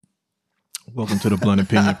Welcome to the Blunt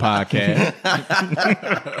Opinion Podcast.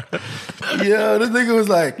 Yo, this nigga was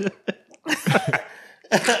like,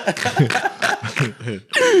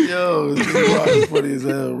 yo, this is funny as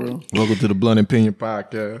hell, bro. Welcome to the Blunt Opinion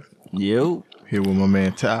Podcast. Yo. Here with my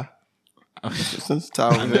man Ty. Since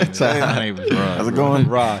Ty was there. My name is Rod. How's it going?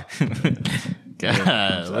 Rod.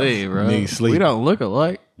 Golly, bro. Nigga sleep. We don't look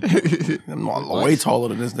alike. I'm way taller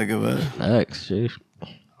than this nigga, man. Facts, shit.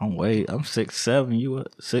 I'm 6'7". You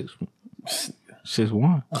what?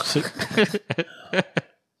 6'1".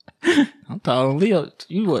 I'm taller than Leo.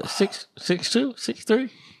 You what? 6'2", 6'3"?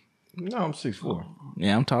 No, I'm 6'4".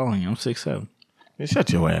 Yeah, I'm taller than you. I'm 6'7". Man, shut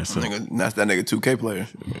your ass up. Nigga, that's that nigga 2K player.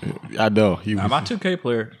 I know. He was, My 2K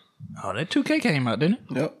player. Oh, that 2K came out, didn't it?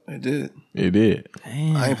 Yep, it did. It did.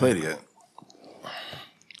 Damn. I ain't played it yet.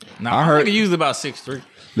 Nah, I heard it used about 6'3".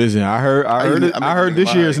 Listen, I heard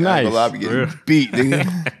this year's nice. I be getting beat,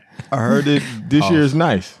 nigga. I heard this year's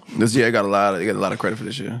nice. This year, I got a lot of credit for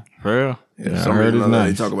this year. For real? Yeah, I heard it's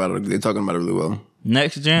nice. They talking about it really well.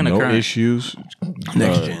 Next gen or No current? issues.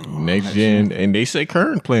 Next gen. Next gen. And they say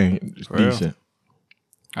current playing is real? decent.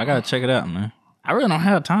 I gotta check it out, man. I really don't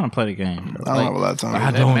have time to play the game. I don't have a lot of time.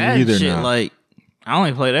 I That don't Madden either shit, now. like, I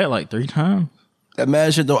only played that like 3 times. That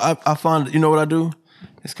mad shit though, I find, you know what I do?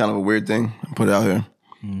 It's kind of a weird thing. I put it out here.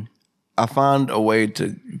 I find a way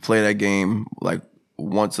to play that game like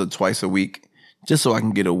once or twice a week, just so I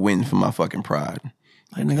can get a win for my fucking pride.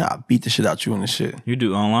 Like, nigga, I beat the shit out you in this shit. You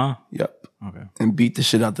do online? Yep. Okay. And beat the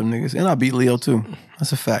shit out them niggas. And I beat Leo too.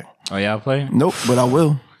 That's a fact. Oh, y'all play? Nope, but I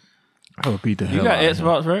will. I would beat the hell You got out of him.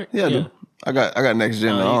 Xbox, right? Yeah, I do. I got next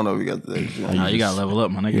gen. I don't know if you got the next gen. Nah, you gotta level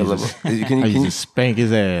up, my nigga. You level- Can I you, used to spank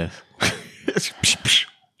his ass.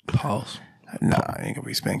 Pause. Nah, I ain't gonna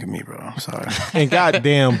be spanking me, bro. I'm sorry. And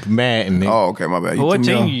goddamn Madden, nigga. Oh, okay, my bad. But what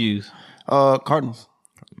threw me team off. you use? Cardinals.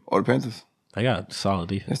 Or the Panthers. They got solid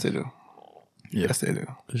defense. Yes, they do. Yes, they do.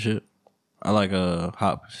 Good shit. I like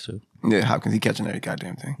Hopkins too. Yeah, Hopkins, he catching every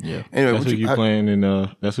goddamn thing. Yeah. Anyway, That's who you playing and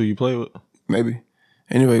that's who you play with? Maybe.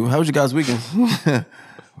 Anyway, how was your guys' weekend?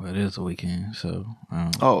 Well, it is a weekend, so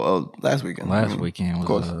Last weekend. last weekend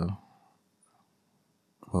was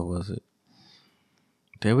what was it?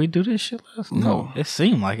 Did we do this shit last? No. It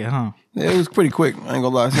seemed like it, huh? Yeah, it was pretty quick. I ain't gonna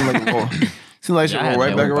lie. It seemed like shit I had rolled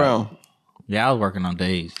right that back one around. Yeah, I was working on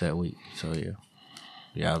days that week, so yeah.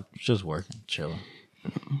 Yeah, I was just working, chilling.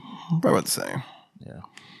 Probably about the same. Yeah.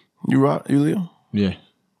 You Leo? Yeah.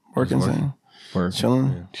 Working same. Work.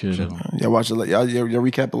 Chilling. Chilling. Y'all watch it. Y'all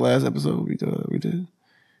recap the last episode we did.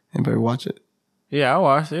 Anybody watch it? Yeah, I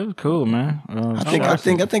watched it. It was cool, man. I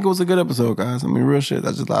think it was a good episode, guys. I mean, real shit.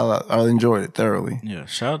 I enjoyed it thoroughly. Yeah,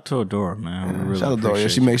 shout out to Adora, man. We really Shout out to Dora. Yeah,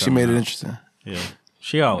 appreciate she you made it coming out. interesting. Yeah,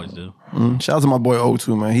 she always do. Shout out to my boy O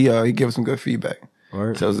too, man. He gave us some good feedback.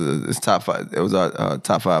 Word. So it's top 5. It was our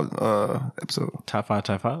top 5 episode. Top 5.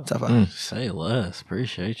 Top 5. Say less.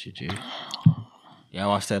 Appreciate you, G. Y'all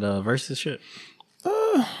watch that Versus shit?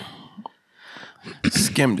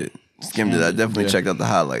 Skimmed it. I definitely checked out the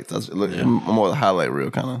highlights. I'm more the highlight reel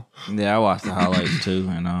kind of. Yeah, I watched the highlights too,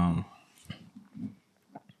 and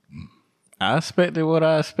I expected what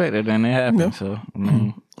I expected, and it happened. Yeah. So I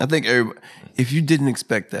mean, I think everybody, if you didn't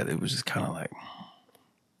expect that, it was just kind of like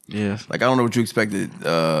yes. I don't know what you expected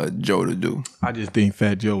Joe to do. I just think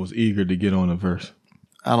Fat Joe was eager to get on the verse.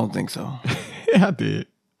 I don't think so. Yeah, I did.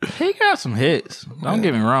 He got some hits. Don't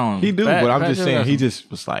get me wrong. He do, Fat- but I'm Fat just Joe saying got he some- just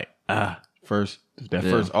was like, first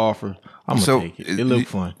offer, I'm gonna So take it. It looked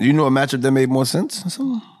fun. You know a matchup that made more sense or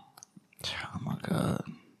something? Oh my god,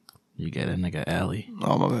 you got a nigga alley.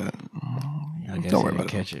 Oh my bad. I guess Don't he worry didn't about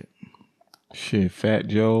it. catch it. Shit, Fat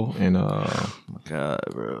Joe and Oh my god,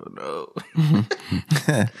 bro, no.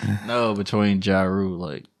 No, between Ja Rule,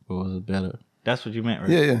 like, what was it better? That's what you meant, right?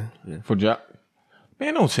 Yeah. for job.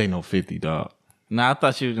 Man, don't say no 50, dog. Nah, I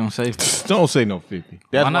thought you was gonna say. Don't say no 50.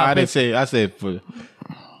 That's Why why not I didn't 50? say. I said for.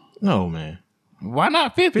 No, man. Why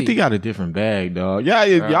not 50? 50 got a different bag, dog. Y'all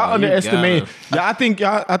you underestimate. I think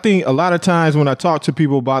a lot of times when I talk to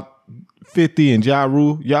people about 50 and Ja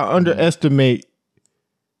Rule, y'all underestimate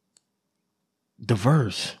the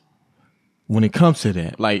verse when it comes to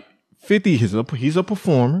that. Like 50, he's a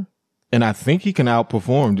performer, and I think he can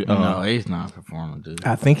outperform. No, he's not performing, dude.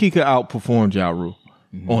 I think he could outperform Ja Rule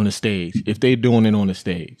on the stage if they're doing it on the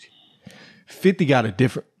stage. 50 got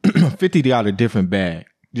a different bag.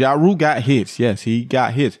 Ja Rule got hits. Yes, he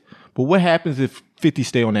got hits. But what happens if 50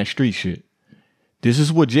 stay on that street shit? This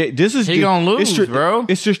is what he gonna lose, bro.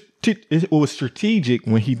 It was strategic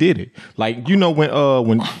when he did it. Like, you know,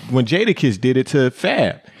 when Jadakiss did it to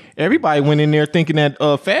Fab, everybody went in there thinking that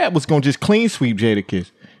Fab was gonna just clean sweep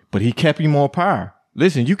Jadakiss, but he kept him on par.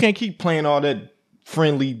 Listen, you can't keep playing all that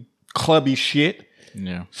friendly clubby shit.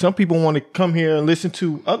 Yeah. Some people want to come here and listen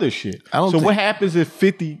to other shit. So what happens if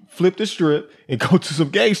 50 flip the strip and go to some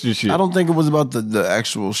gangster shit? I don't think it was about the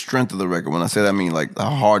actual strength of the record. When I say that, I mean like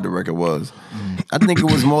how hard the record was. I think it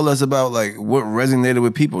was more or less about like what resonated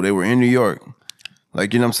with people. They were in New York.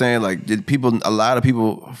 Like, you know what I'm saying? Like, a lot of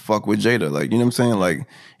people fuck with Jada. Like, you know what I'm saying? Like,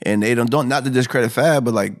 and they don't not to discredit Fab,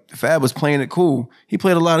 but like Fab was playing it cool. He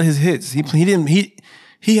played a lot of his hits. He probably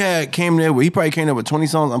came there with 20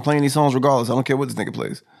 songs. I'm playing these songs regardless. I don't care what this nigga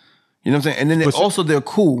plays. You know what I'm saying? And then they're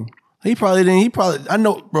cool. I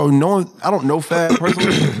know, bro, I don't know Fab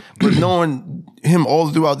personally, but knowing him all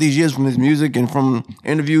throughout these years from his music and from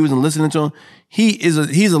interviews and listening to him, he's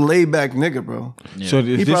a laid back nigga, bro. Yeah. So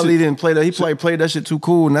he probably didn't play that. He probably played that shit too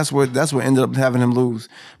cool, and that's what ended up having him lose.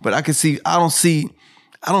 But I don't see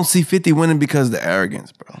 50 winning because of the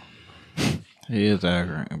arrogance, bro. He is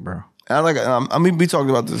arrogant, bro. I mean, we talked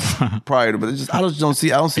about this prior to, but I don't see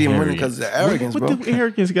him winning because of the arrogance, bro. What the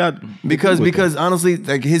arrogance got? Because honestly,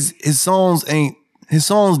 like his songs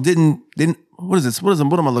didn't what is this? What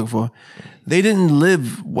am I looking for? They didn't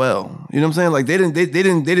live well. You know what I'm saying? Like they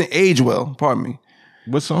didn't age well. Pardon me.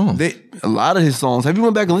 What song? A lot of his songs. Have you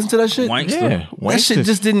went back and listened to that shit? Wankster. Yeah, that shit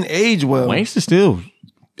just didn't age well. Wankster still.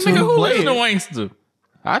 Nigga, who listen to Wankster?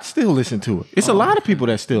 I'd still listen to it. It's a lot of people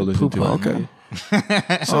that still listen to it. Okay.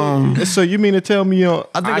 So you mean to tell me I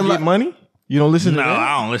Get Money? You don't listen to that? No,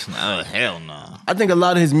 I don't listen. Oh, hell no. I think a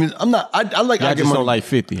lot of his music. I like. I just don't like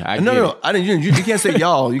 50. No. I didn't. You can't say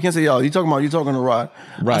y'all. You can't say y'all. You talking to Rod?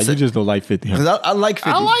 Right. You just don't like 50. Because I like 50.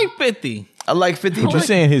 I like 50. I like 50. But you're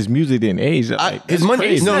saying his music didn't age. His money.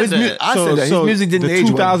 crazy. No, his music. I said that his music didn't age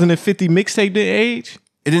well. The 2050 mixtape didn't age.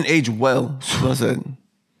 It didn't age well. That's what I said.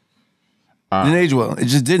 It didn't age well. It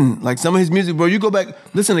just didn't. Like some of his music, bro. You go back,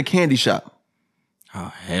 listen to Candy Shop.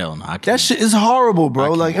 Oh hell no! That shit is horrible,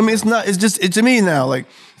 bro. Like, I mean, it's not. It's just. It's to me now. Like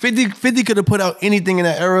 50 could have put out anything in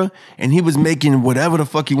that era, and he was making whatever the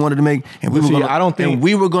fuck he wanted to make, and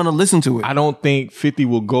we were gonna listen to it. I don't think 50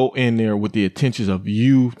 will go in there with the intentions of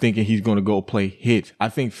you thinking he's gonna go play hits. I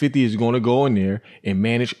think 50 is gonna go in there and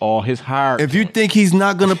manage all his hard. If you think he's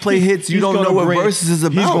not gonna play hits, you don't know what Versus is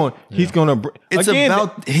about. He's gonna. It's again,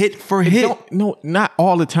 about hit for hit. No, not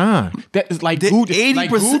all the time. That is like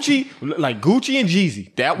 80%, like Gucci and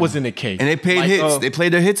Jeezy. That wasn't the case. And they paid hits. They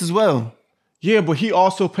played their hits as well. Yeah, but he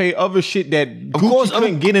also paid other shit that Gucci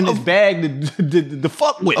couldn't get in his bag to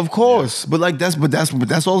fuck with. Of course, but like that's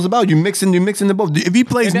all it's about. You're mixing the both. If he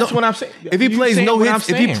plays, that's what I'm saying. If he plays no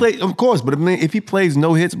hits, of course. But if he plays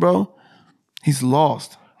no hits, bro, he's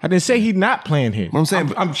lost. I didn't say he's not playing hits. What I'm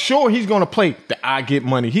saying, I'm sure he's gonna play the I Get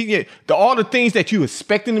Money. All the things that you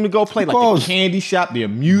expecting him to go play, like the Candy Shop, the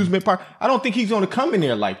amusement park. I don't think he's gonna come in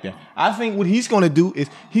there like that. I think what he's gonna do is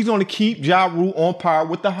he's gonna keep Ja Rule on par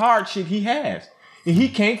with the hard shit he has, and he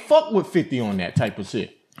can't fuck with 50 on that type of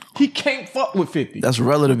shit. He can't fuck with 50. That's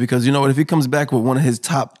relative because you know what? If he comes back with one of his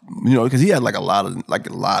top, because he had like a lot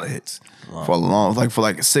of hits for a long, for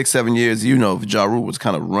 6-7 years. You know, Ja Rule was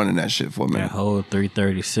kind of running that shit for a minute. That whole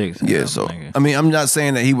 336. Yeah, so I mean, I'm not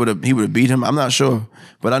saying that he would have beat him. I'm not sure,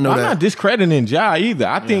 but I know I'm not discrediting Ja either.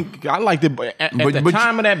 I think I liked it at the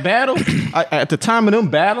time of that battle. At the time of them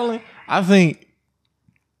battling, I think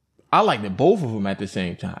I liked it both of them at the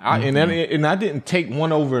same time. And I didn't take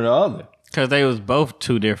one over the other. Because they was both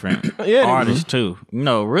two different artists too.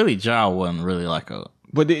 No, really, Ja wasn't really like a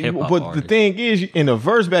the thing is, in a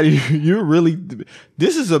verse battle, you're really.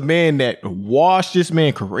 This is a man that washed this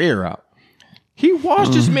man's career out. He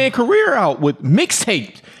washed this man's career out with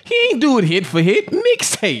mixtapes. He ain't do it hit for hit,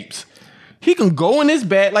 mixtapes. He can go in his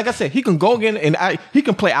bag, like I said. He can go again and he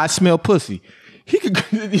can play "I Smell Pussy." He could.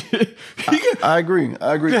 I agree.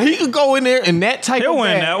 He could go in there and that type. He'll of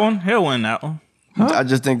win bag. that one. He'll win that one. Huh? I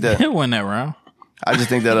just think that he'll win that round. I just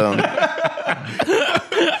think that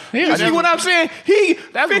you see what I'm saying?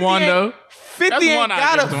 That's one though. 50 ain't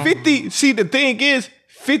got a 50. See, the thing is,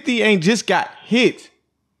 50 ain't just got hits.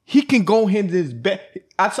 He can go into his bag.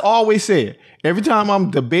 I always say it. Every time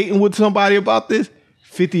I'm debating with somebody about this,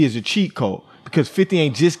 50 is a cheat code because 50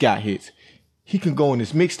 ain't just got hits. He can go in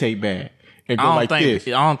his mixtape bag and go this.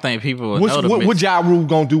 I don't think people would know what Ja Rule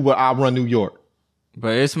gonna do with I Run New York?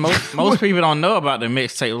 But it's most people don't know about the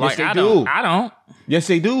mixtape. Like yes, they do. I don't. Yes,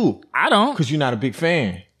 they do. I don't. Because you're not a big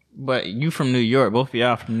fan. But you from New York. Both of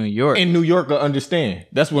y'all from New York. And New York will understand.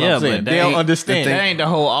 That's what I'm saying. They'll understand. That ain't the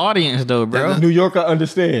whole audience though, bro. New York will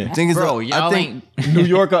understand. Thing is, bro, y'all ain't. New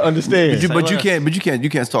York will understand. But you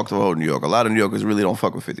can't talk to the whole New York. A lot of New Yorkers really don't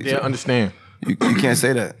fuck with 50. They understand. You can't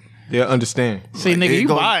say that. They'll understand. See, nigga, It you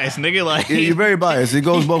goes- biased, nigga. Like, Yeah, you're very biased. It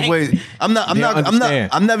goes both ways. I'm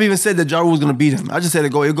never even said that Ja Rule was gonna beat him. I just said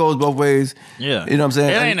it goes both ways. yeah, You know what I'm saying?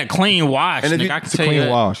 It ain't a clean wash, and if nigga. you- I can It's a tell you clean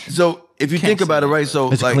that. wash. So if you think say about it, right?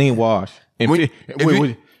 So It's like a clean wash. And When- if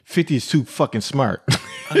you- 50 is too fucking smart.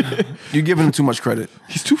 you're giving him too much credit.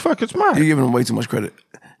 He's too fucking smart. You're giving him way too much credit.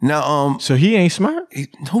 Now, So he ain't smart?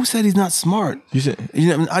 who said he's not smart? You said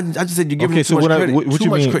You know, I just said you're giving okay. him too So much what? credit. What too you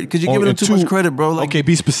much mean? credit because you're giving him too much credit, bro. Like, Okay,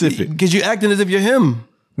 be specific. Because you're acting as if you're him.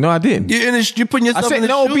 No, I didn't. You're putting I yourself in said his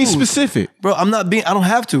no. shoes. Be specific. Bro, I'm not being. I don't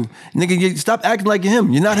have to, nigga. Stop acting like you're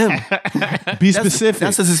him. You're not him. Be specific.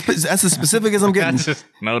 That's as specific as I'm I getting. just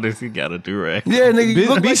noticed he got a do-rag. Yeah, nigga, Be- you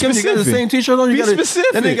look be like him. You got the specific. same t-shirt on. You Be got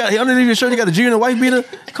specific. That nigga got underneath your shirt. You got a G and a wife beater.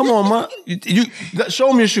 Come on, man. You show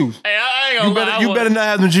him your shoes. Hey, I ain't gonna lie. You better not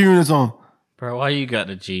have the G units on. Bro, why you got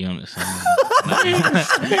the G on this?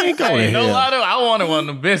 Man, go Hey, no ahead. lie though, I wanted one of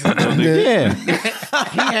them business. Though, nigga. Yeah,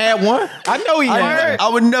 he had one. I know he had. I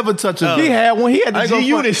would never touch a He had one. He had I the ain't gonna G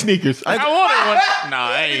Unit sneakers. I wanted one.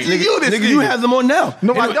 Nah, hey, Nigga, you have them on now.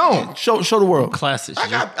 No, I don't. Show the world. classic shit.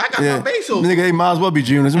 I got Yeah. my Bezos. Nigga, they might as well be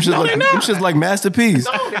G units. Them shit's like masterpiece.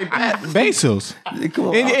 Bezos. Come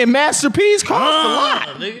on. And Masterpiece cost a lot.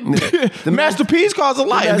 Nigga. The Masterpiece cost a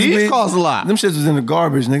lot. And these cost a lot. Them shits was in the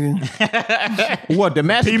garbage, nigga. What, the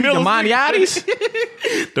Masterpiece, the Mills.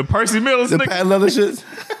 Maniottis? The Percy Mills, The nigga. patent leather shits.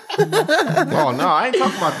 Oh, no, I ain't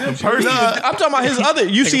talking about them. Percy. I'm talking about his other,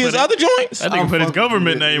 you see his put it- other joints? I think put his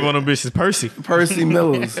government name on them bitches. Percy. Percy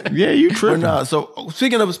Mills. Yeah, you But tripping. nah, so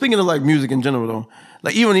speaking of like music in general though,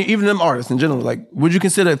 like even them artists in general, like would you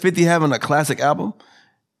consider 50 having a classic album?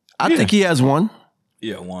 I think he has one.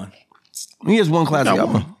 Yeah, one. He has one classic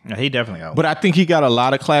album. Yeah, he definitely got one. But I think he got a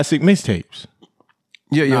lot of classic mixtapes.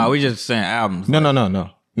 Yeah, yeah. Nah, we just saying albums. No.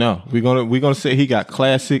 We're gonna say he got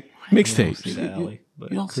classic mixtapes. You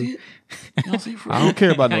don't see it? You don't see it for I don't care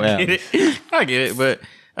about no I albums. get it. I get it. But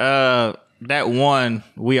that one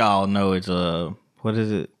we all know is what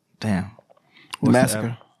is it? Damn. What's the Massacre.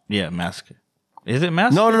 album? Yeah, Massacre. Is it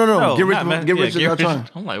Massacre? No. Get Rich- not Mas- Get Rich or Die Rich. Trying.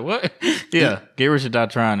 I'm like, what? Yeah, Get Rich or Die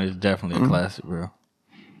Trying is definitely a classic, bro.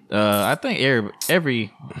 I think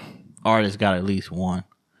every artist got at least one.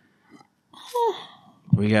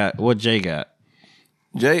 We got what Jay got.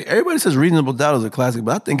 Jay, everybody says Reasonable Doubt is a classic,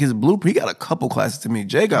 but I think his Blueprint, he got a couple classics to me.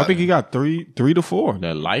 Jay got I think he got three to four.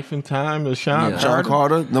 That Life and Time, the Sean John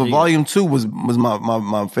Carter. No, Volume 2 was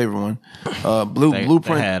my favorite one. They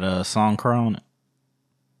Blueprint. had a song crow on it.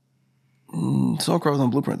 Songcrow was on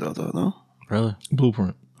Blueprint though, no? Really?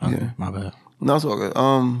 Blueprint. Yeah. My bad. No, it's all good.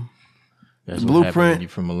 That's Blueprint. what happened when you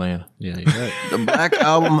from Atlanta. Yeah, you're right. The Black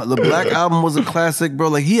album was a classic, bro.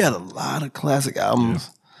 Like he had a lot of classic albums.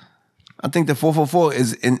 Yeah. I think the 444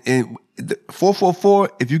 is in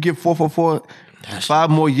 444. If you give 444 5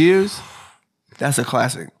 more years, that's a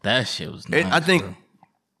classic. That shit was nice,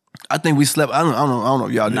 I think we slept. I don't know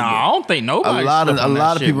if y'all did. No, I don't think nobody. A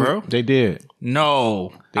lot of people, bro. They did.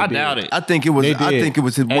 No, I did. doubt it. I think it was. They did. I think it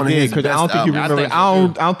was one of his best because I don't think you albums. remember.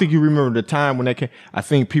 I don't think you remember the time when that came. I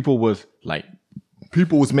think people was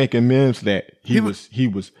making memes that his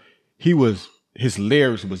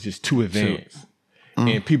lyrics was just too advanced.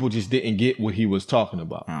 And people just didn't get what he was talking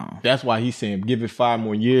about. Oh. That's why he's saying, give it 5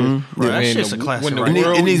 more years. Right, that And shit's a classic, When the right?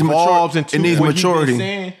 world It needs evolves maturity. into It needs what you've been maturity.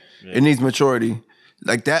 saying, It needs maturity.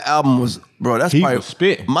 Like that album was, bro. That's He probably was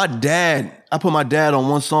spitting. My dad. I put my dad on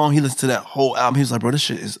one song. He listened to that whole album. He was like, bro, this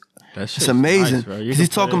shit is. That It's shit's amazing. nice, bro. You 'Cause can he's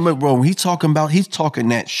play talking that about, bro. He's talking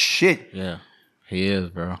that shit. Yeah, he is,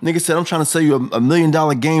 bro. Nigga said, I'm trying to sell you $1 million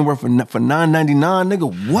game worth for $9.99. Nigga,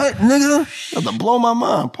 what, nigga? That's to blow my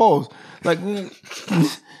mind. Pause. Like,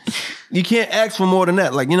 you can't ask for more than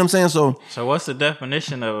that. Like, you know what I'm saying? So what's the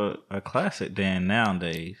definition of a classic then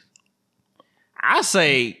nowadays? I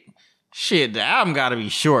say, shit, the album got to be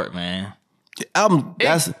short, man. The album, It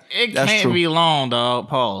that's can't true. be long, dog.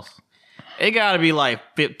 Pause. It got to be like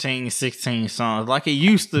 15, 16 songs, like it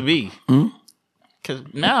used to be. Because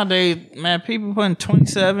nowadays, man, people putting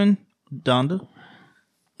 27, Donda.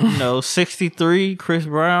 63, Chris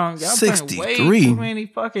Brown. Y'all putting way 63? too many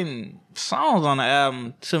fucking songs on the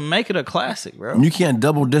album to make it a classic, bro. You can't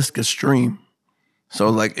double disc a stream. So,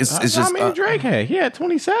 like, it's just. How many Drake had? He had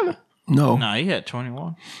 27. No. No, he had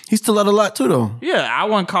 21. He still had a lot, too, though. Yeah, I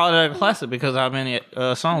wouldn't call it a classic because how many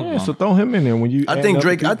songs Yeah, on so it. throw him in there when you. I add think up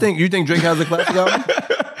Drake. the I think you think Drake has a classic album.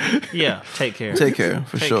 Yeah, Take Care. Take Care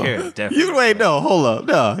for Take sure. Care, definitely. You wait, no, hold up,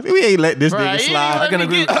 no, we ain't let this Bruh, nigga you slide. ain't let can me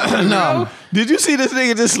agree. get- No, did you see this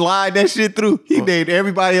nigga just slide that shit through? He named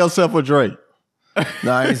everybody else up for Drake.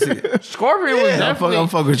 Nah, I ain't see it. Scorpion was definitely. I'm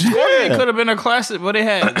fucking with you. Scorpion could have been a classic, but it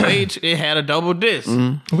had a double disc.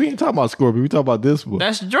 We ain't talking about Scorpion. We talking about this one.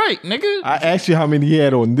 That's Drake, nigga. I asked you how many he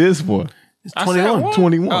had on this one. It's I said 21. one.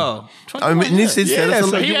 21. Oh, I mean, he said Yeah, that's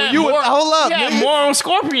so a- he had you- more, hold up, he had nigga. more on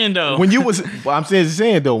Scorpion though. When you was, well, I'm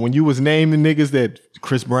saying though, when you was naming niggas that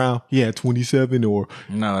Chris Brown, he had 27, or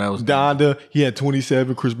no, that was Donda, he had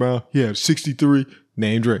 27. Chris Brown, he had 63.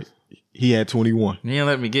 Name Drake, he had 21. You didn't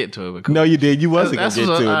let me get to it. Because No, you did. You wasn't gonna get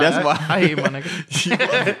what- to it. That's why I hate my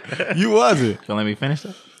nigga. you wasn't. So let me finish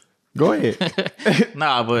that. Go ahead.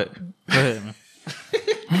 Nah, but go ahead,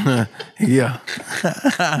 man. Yeah.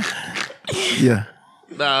 Yeah.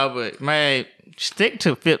 Nah, but man, stick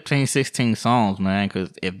to 15, 16 songs, man. Because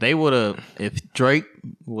if Drake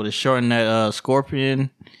would have shortened that Scorpion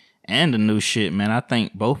and the new shit, man, I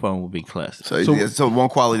think both of them would be classic. So one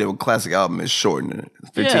quality of a classic album is shortening it.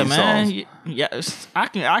 15 man. songs. Yeah, I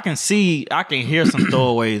can hear some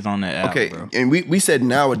throwaways on that album, Okay, bro. and we said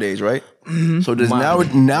nowadays, right? So does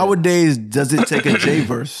nowadays does it take a J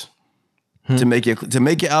verse to make your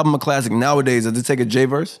album a classic? Nowadays, does it take a J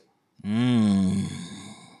verse? No.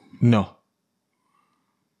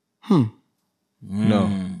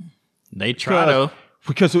 No. They try though.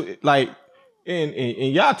 Because like,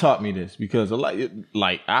 and y'all taught me this because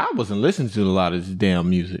like I wasn't listening to a lot of this damn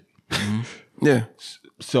music. Yeah.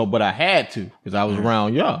 So, but I had to because I was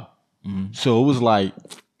around y'all. So it was like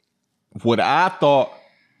what I thought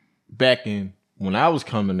back in when I was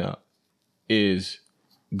coming up is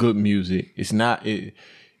good music. It's not.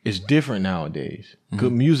 It's different nowadays.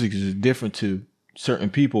 Good music is different to certain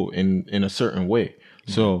people in a certain way.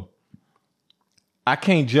 So I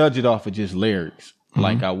can't judge it off of just lyrics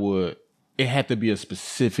like I would. It had to be a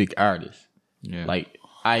specific artist. Yeah. Like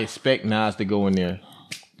I expect Nas to go in there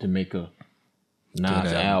to make a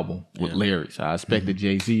Nas album with lyrics. I expected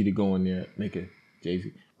Jay-Z to go in there make a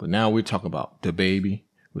Jay-Z. But now we're talking about DaBaby.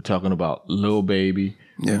 We're talking about Lil Baby.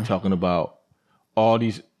 Yeah. We're talking about all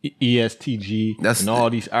these ESTG That's and all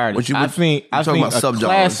these artists. I think talking about a subgenres.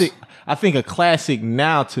 classic. I think a classic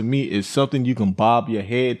now to me is something you can bob your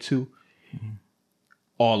head to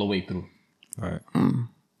all the way through. Right.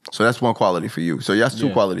 So that's one quality for you. So that's two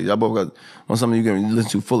qualities. Y'all both got one something you can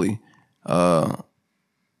listen to fully.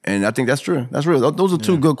 And I think that's true. That's real. Those are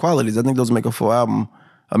two good qualities. I think those make a full album.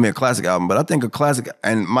 I mean, a classic album. But I think a classic,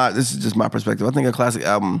 and this is just my perspective. I think a classic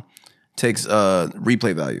album takes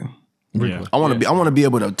replay value. Yeah. I want to be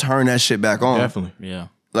able to turn that shit back on. Definitely. Yeah.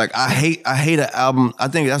 Like I hate an album. I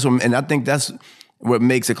think that's what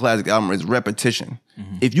makes a classic album is repetition.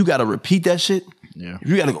 If you got to repeat that shit, if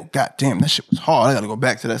you got to go, God damn, that shit was hard. I got to go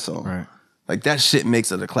back to that song. Right. Like that shit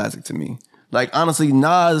makes it a classic to me. Like honestly,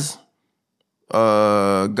 Nas,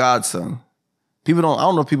 Godson. I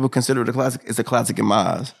don't know if people consider it a classic. It's a classic in my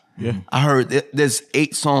eyes. Yeah. I heard there's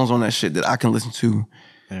 8 songs on that shit that I can listen to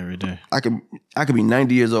Every day. I could be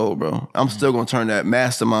 90 years old, bro. I'm still gonna turn that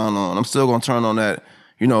Mastermind on. I'm still gonna turn on that.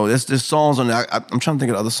 You know, there's songs on there. I'm trying to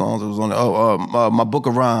think of other songs that was on there. My Book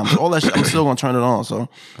of Rhymes, all that shit. I'm still gonna turn it on. So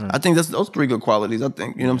I think those 3 good qualities. I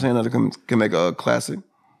think you know what I'm saying that can make a classic.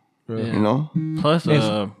 You know. Plus,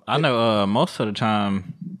 I know most of the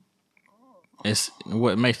time, it's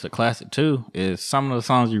what makes a classic too is some of the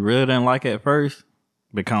songs you really didn't like at first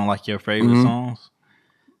become like your favorite songs.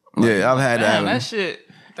 Yeah, I've had Damn, that. that shit.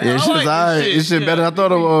 Yeah, shit is alright. This shit better than I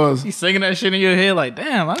thought it was. You singing that shit in your head like,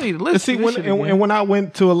 damn, I need to listen. See, to this shit again. and when I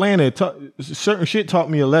went to Atlanta, certain shit taught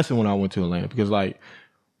me a lesson when I went to Atlanta because like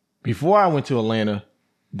before I went to Atlanta,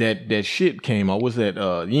 that shit came out. What's that?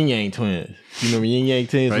 Yin Yang Twins. You remember Yin Yang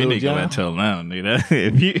Twins? Bro, you Lil need to go Jon? back to Atlanta, nigga.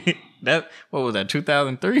 If you what was that?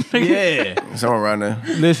 2003. Yeah. Somewhere around there.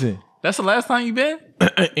 Listen, That's the last time you been.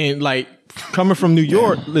 and like coming from New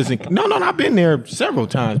York, listen, no, I've been there several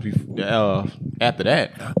times before, after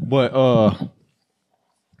that. But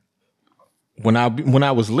when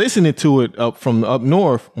I was listening to it from up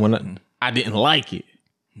north, when I didn't like it.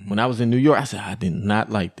 When I was in New York, I said I did not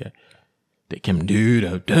like that. They can do.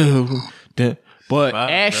 But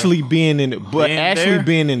actually being in the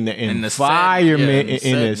environment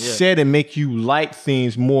in the set and make you like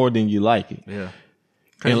things more than you like it. Yeah.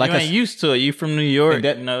 And like you ain't used to it. You from New York.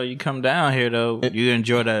 that- You know, you come down here though. You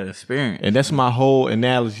enjoy that experience. And that's my whole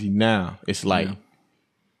analogy now. It's like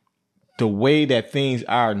the way that things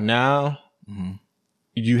are now,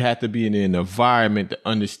 you have to be in an environment to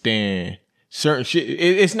understand certain shit.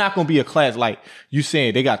 It's not going to be a class. Like you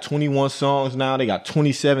saying, they got 21 songs now. They got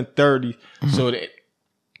 27, 30. So that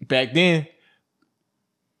back then,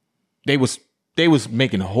 they was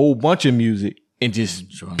making a whole bunch of music and just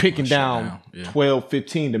picking down 12,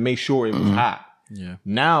 15 to make sure it was hot. Yeah.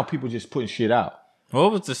 Now people just putting shit out.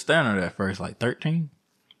 What was the standard at first? Like 13?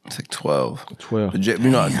 It's like 12. 12. But Jay,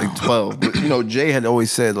 it's like 12. But, Jay had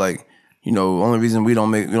always said like, the only reason we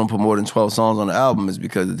don't put more than 12 songs on the album is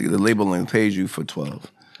because the labeling pays you for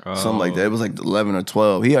 12. Something like that. It was like 11 or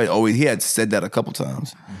 12. He had said that a couple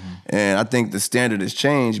times. And I think the standard has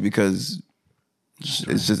changed because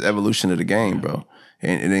it's just evolution of the game, bro.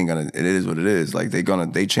 And it is what it is. Like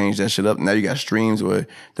they changed that shit up. Now you got streams where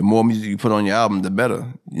the more music you put on your album, the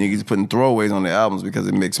better. Niggas putting throwaways on their albums because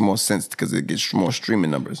it makes more sense because it gets more streaming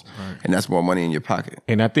numbers. Right. And that's more money in your pocket.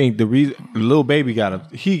 And I think the reason Lil Baby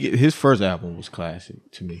his first album was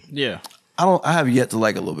classic to me. Yeah. I have yet to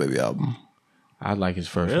like a Lil Baby album. I like his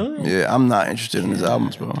first one. Yeah, I'm not interested in his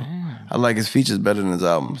albums, bro. I like his features better than his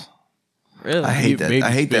albums. Really? I hate that. I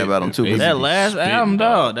hate that about him too. That last album,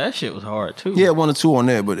 dog, that shit was hard too. Yeah, 1 or 2 on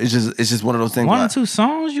there, but it's just one of those things. 1 or 2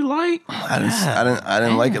 songs you like? I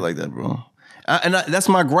didn't like it like that, bro. That's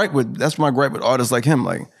my gripe with artists like him,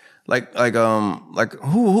 like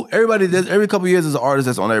who everybody. Every couple years there's an artist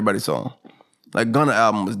that's on everybody's song. Like Gunna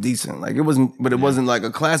album was decent, like it wasn't, but it wasn't like a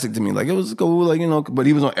classic to me. Like it was cool, like but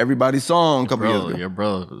he was on everybo's song a couple years ago. Your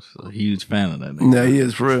brother was a huge fan of that nigga. Yeah, he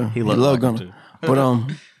is for real. He loved Gunna, too. But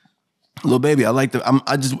Lil Baby, I like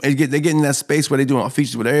they get in that space where they doing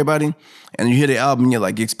features with everybody, and you hear the album, and you're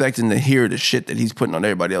like expecting to hear the shit that he's putting on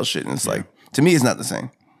everybody else shit, and it's like to me, it's not the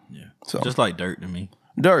same. Yeah, so just like Dirk to me.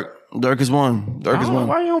 Dirk is one. Dirk is one.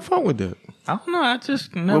 Why you don't fuck with that? I don't know. I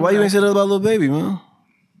just never. Well, why you ain't say that about Lil Baby, man?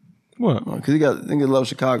 What? Because he love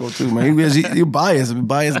Chicago too, man. He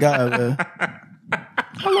biased guy, man.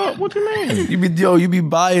 Hello, what you mean? You be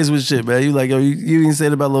biased with shit, man. You like, you didn't say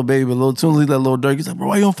it about Lil Baby, but Lil Tunes, he let Lil Durk. He's like, bro,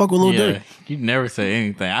 why you don't fuck with Lil Durk? You never say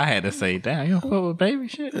anything. I had to say, damn, you don't fuck with Baby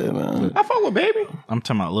shit? Yeah, man. I fuck with Baby. I'm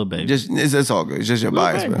talking about Lil Baby. It's all good. It's just your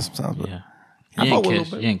bias, Baby. man, sometimes. But. Yeah. You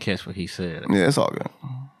didn't catch what he said. Yeah, it's all good.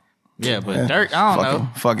 Yeah, but Dirk, I don't know.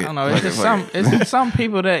 Fuck it. I don't know. It's just some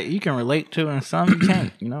people that you can relate to and some you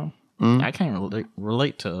can't, I can't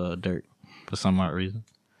relate to Dirk for some odd reason.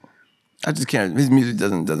 I just can't. His music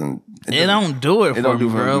doesn't. It don't do it for me,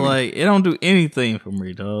 bro. Me. Like it don't do anything for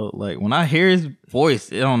me, dog. Like when I hear his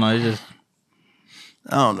voice, I don't know. It just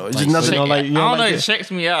I don't know. It's just nothing. I don't know. It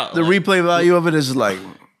checks me out. The replay value of it is just like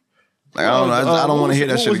I don't know. I don't want to hear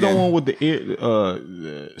that shit again. What was the one with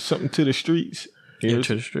the something to the streets? Ear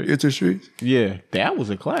to the streets. Ear to the streets. Yeah, that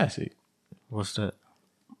was a classic. What's that?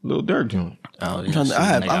 Lil Durk joint. Oh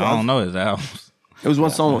yeah. I don't know his albums. It was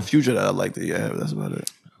one song with Future that I liked. Yeah, that's about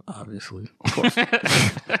it. Obviously. Of course.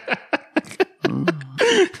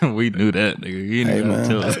 We knew that, nigga. You knew that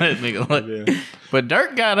too. That nigga like, but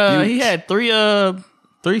Dirk got he had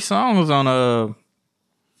three songs on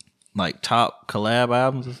like top collab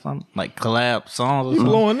albums or something. Like collab songs or something.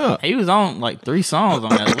 Blowing up. He was on like 3 songs on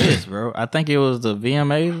that list, bro. I think it was the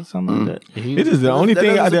VMAs or something like that. It is the only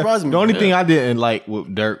thing I didn't like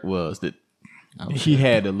with Dirk was that he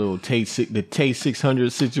had a little Tay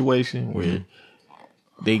 600 situation where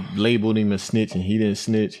they labeled him a snitch and he didn't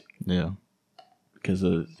snitch. Yeah. Because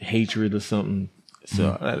of hatred or something.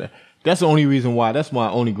 So that's the only reason why. That's my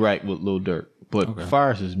only gripe with Lil Durk. But as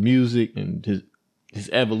far as his music and his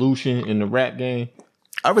evolution in the rap game,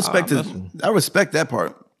 I respect that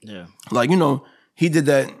part. Yeah. Like, he did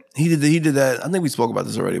that. He did that. I think we spoke about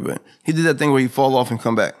this already, but he did that thing where you fall off and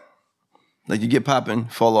come back. Like you get popping,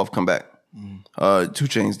 fall off, come back. 2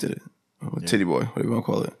 Chainz did it. Titty Boy, whatever you want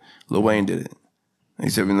to call it. Lil Wayne did it. He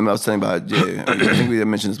said, when I was telling about, I think we had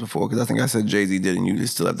mentioned this before, because I think I said Jay-Z did, and you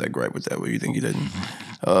just still have that gripe with that, where you think he didn't.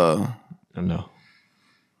 No.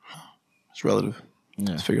 It's relative.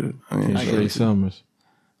 Yeah. It's figured. 10 straight summers.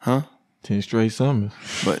 Huh? 10 straight summers.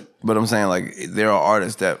 But I'm saying, like, there are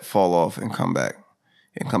artists that fall off and come back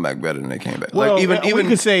better than they came back. Well, like even we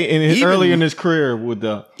could say early in his career with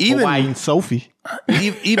the Hawaiian Sophie.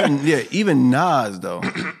 Even Nas though,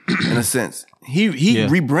 in a sense, he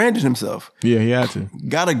rebranded himself. Yeah, he had to.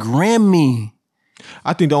 Got a Grammy.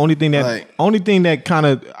 I think the only thing that kind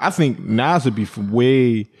of I think Nas would be from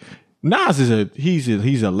way. Nas is he's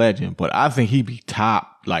a legend, but I think he'd be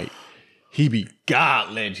top, like he be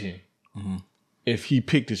God legend if he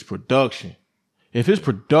picked his production. If his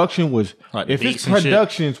production was, like if his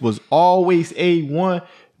productions was always A1,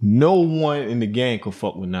 no one in the game could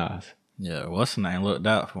fuck with Nas. Yeah, what's the name looked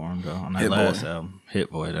out for him though on that Hit last Boy. album,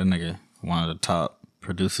 Hit Boy. That nigga, one of the top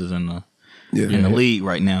producers in the Yeah. league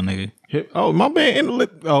right now, nigga. Oh, my man.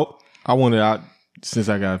 I wanted out since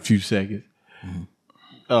I got a few seconds.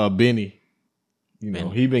 Benny.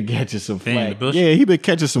 He been catching some flack. Yeah, he been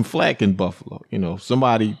catching some flack in Buffalo.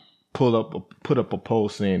 Somebody put up a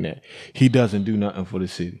post saying that he doesn't do nothing for the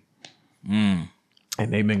city. And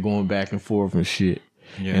they've been going back and forth and shit.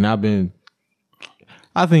 Yeah. And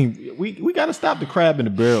I think we got to stop the crab in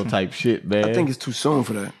the barrel type shit, man. I think it's too soon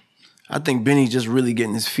for that. I think Benny's just really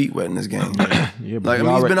getting his feet wet in this game. yeah, but like I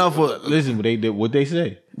mean, he's been out for. Listen, but they did what they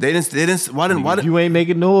say. They didn't. Why didn't you ain't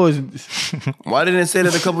making noise? Why didn't they say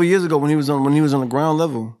that a couple of years ago when he was on the ground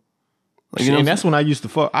level? Like, and that's when I used to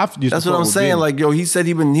fuck. That's what I'm saying. Like, yo, he said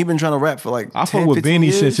he been trying to rap for like. I fuck with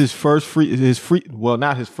Benny since his first well,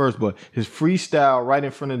 not his first, but his freestyle right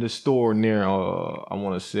in front of the store near. I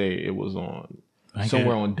want to say it was on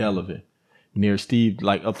somewhere on Delavan, near Steve,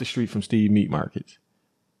 like up the street from Steve Meat Markets.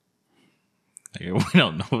 We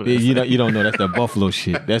don't know. You don't know. That's that Buffalo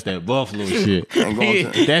shit. That's that Buffalo shit.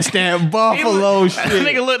 That's that Buffalo shit. That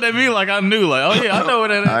nigga looked at me like I knew. Like, oh yeah, I know what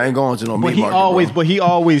that is. I ain't going to no meat market. But he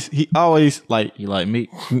always like you like meat.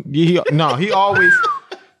 He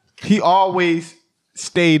always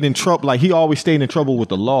stayed in trouble. Like he always stayed in trouble with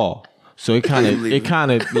the law. So it kind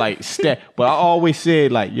of like But I always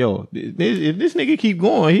said like, yo, if this nigga keep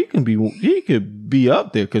going, he could be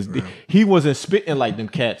up there because he wasn't spitting like them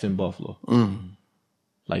cats in Buffalo.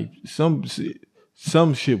 Like some shit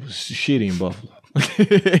was shitty in Buffalo.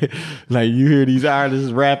 Like you hear these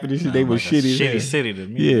artists rapping and shit, they were shitty. Shitty city to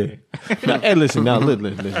me. Yeah. Hey, listen. I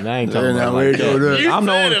ain't talking about like that. I'm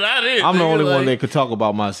the only one that could talk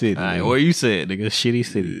about my city. All right, what you said, nigga? Shitty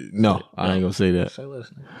city. No, I ain't gonna say that.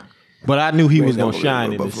 But I knew he was gonna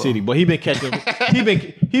shine in the city. But he been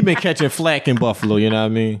catching flack in Buffalo. You know what I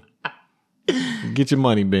mean? Get your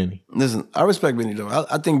money, Benny. Listen, I respect Benny though.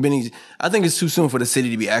 I think it's too soon for the city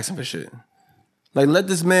to be asking for shit. Like let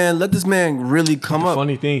this man really come up.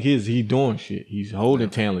 Funny thing is he doing shit. He's holding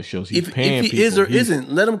talent shows. He's paying if he people. is or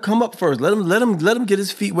isn't, let him come up first. Let him get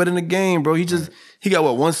his feet wet in the game, bro. He got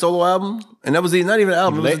what, one solo album, and that was not even an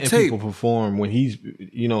album. It was a tape. Letting people perform when he's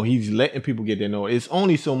letting people get their noise. It's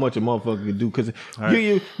only so much a motherfucker can do because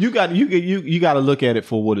you got to look at it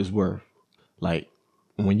for what it's worth. Like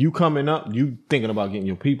when you coming up, you thinking about getting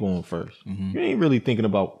your people on first. You ain't really thinking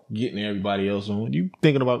about getting everybody else on. You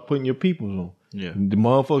thinking about putting your people on. Yeah, the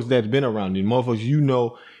motherfuckers that's been around, the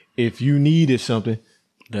motherfuckers if you needed something,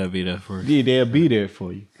 they'll be there for you. Yeah, they'll be there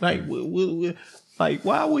for you. Like, like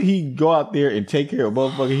why would he go out there and take care of a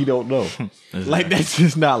motherfucker he don't know? Like that's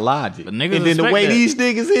just not logic. But and then the way these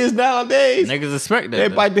niggas is nowadays, niggas expect that. They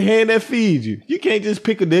bite the hand that feeds you. You can't just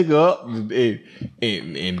pick a nigga up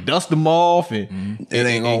and dust them off and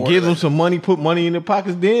give them some money, put money in their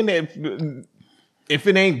pockets. Then if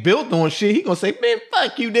it ain't built on shit, he gonna say, man,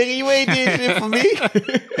 fuck you, nigga. You ain't did shit for me.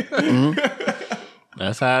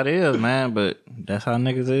 That's how it is, man. But that's how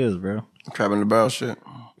niggas is, bro. Crab in the barrel shit.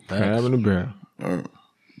 Crab in the barrel. Right.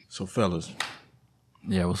 So, fellas.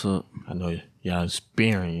 Yeah, what's up? I know y'all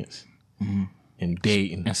experience in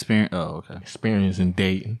dating. Experience in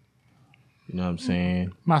dating. You know what I'm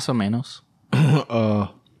saying? Más o menos.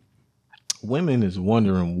 Women is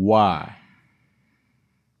wondering why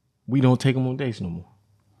we don't take them on dates no more.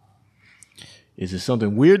 Is it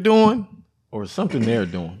something we're doing, or something they're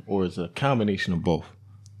doing, or is it a combination of both?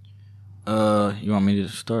 You want me to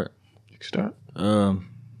start? You can start.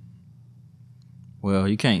 Well,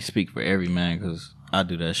 you can't speak for every man because I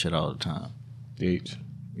do that shit all the time. Dates.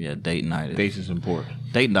 Yeah, date night. Dates is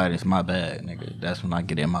important. Date night is my bag, nigga. That's when I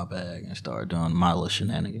get in my bag and start doing my little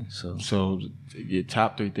shenanigans. So your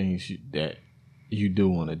top 3 things that you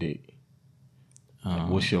do on a date.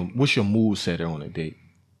 What's your mood setter on a date?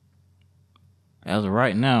 As of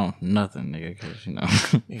right now, nothing, nigga, because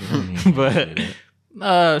but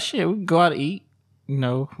shit, we can go out to eat. You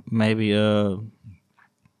know, maybe I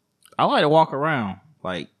like to walk around.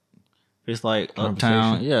 Like if it's like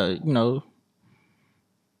uptown, yeah, you know,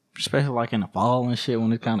 especially like in the fall and shit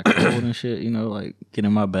when it's kind of cold and shit. You know, like get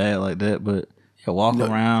in my bag like that, but. Yeah,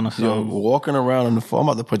 around or something. Yo, walking around in the fall. I'm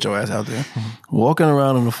about to put your ass out there. Walking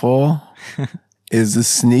around in the fall is a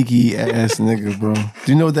sneaky ass nigga, bro.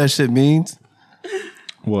 Do you know what that shit means?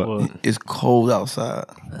 What? It's cold outside.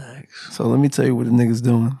 So let me tell you what the nigga's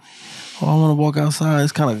doing. Oh, I want to walk outside.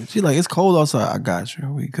 It's kind of. She like, it's cold outside. I got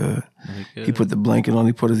you. We good. He put the blanket on.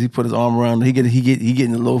 He put his arm around. He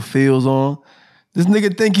getting the low feels on. This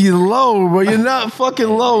nigga think he's low, bro. You're not fucking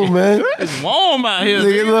low, man. It's warm out here,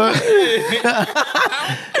 nigga. Look.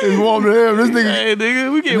 It's warm to him. This nigga, hey,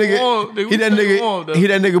 nigga, we get warm. Nigga, he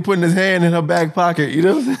that nigga putting his hand in her back pocket. You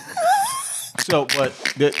know. So, but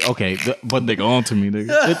nigga on to me, nigga.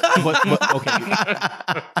 But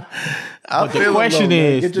the question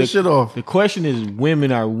is, get your shit off. The question is,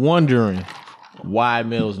 women are wondering why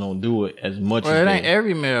males don't do it as much. Well, it ain't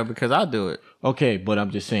every male because I do it. Okay, but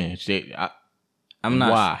I'm just saying, I'm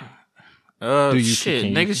not. Why?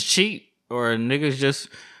 Shit, niggas cheat or niggas just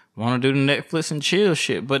want to do the Netflix and chill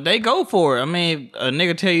shit, but they go for it. I mean, a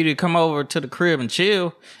nigga tell you to come over to the crib and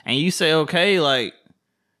chill, and you say okay, like,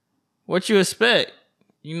 what you expect?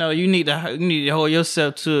 You know, you need to hold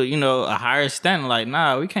yourself to, you know, a higher standard. Like,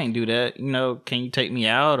 nah, we can't do that. You know, can you take me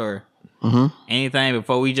out or anything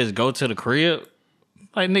before we just go to the crib?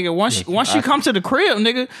 Like, nigga, once you come to the crib,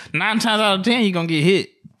 nigga, 9 times out of 10 you gonna get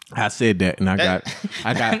hit. I said that, and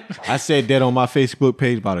I said that on my Facebook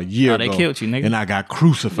page about a year ago. They killed you, nigga. And I got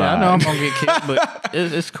crucified. Yeah, I know I'm gonna get killed, but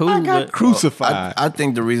it's cool. I got crucified. I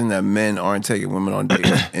think the reason that men aren't taking women on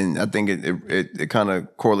dates, and I think it kind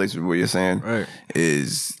of correlates with what you're saying, Right.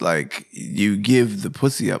 is like you give the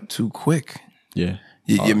pussy up too quick. Yeah.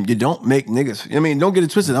 You don't make niggas. I mean, don't get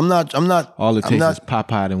it twisted. I'm not. All it takes is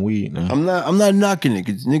Popeye and weed. No? I'm not knocking it,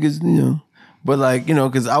 cause niggas, you know. But like, you know,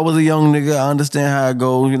 cause I was a young nigga, I understand how it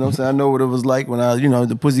goes. You know what I'm saying? I know what it was like when I, you know,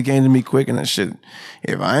 the pussy came to me quick and that shit.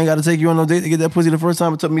 If I ain't got to take you on no date to get that pussy the first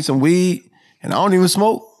time, it took me some weed. And I don't even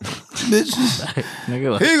smoke, bitch.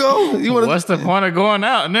 Nigga, like, Here you go. What's the point of going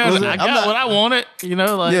out? No, I got what I wanted. You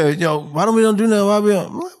know, like, Yeah, yo, why don't we do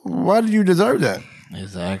that? Why did you deserve that?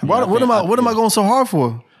 exactly. What am I going so hard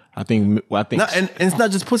for? I think. And it's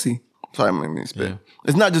not just pussy. Sorry, I'm making me spit.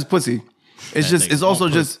 It's not just pussy. It's also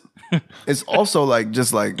just. It's also like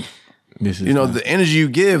just like, this is you know, the energy you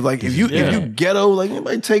give. Like if you ghetto, like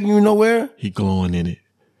anybody taking you nowhere. he glowing in it.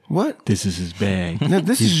 What? This is his bag. No,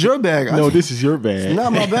 this is your bag. No, this is your bag. It's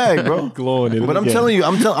not my bag, bro. Glowing in it. But I'm telling you,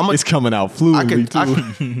 it's coming out fluidly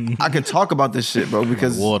too. I could talk about this shit, bro,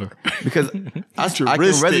 because Water. Because I can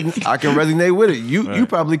resonate with it. You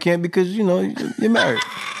probably can't because you know you're married.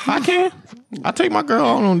 I can. I take my girl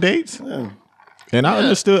on dates. Yeah. And I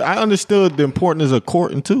understood the importance of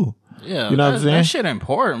courting too. Yeah, you know what I'm saying? That shit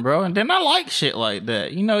important, bro. And then I like shit like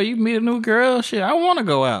that. You know, you meet a new girl, shit. I want to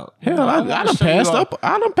go out. Hell, I done passed up.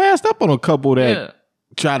 I done passed up on a couple that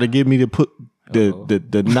try to get me to put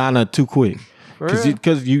the nana too quick.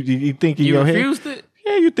 Because you think in your head. You refused it?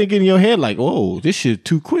 Yeah, you think in your head like, oh, this shit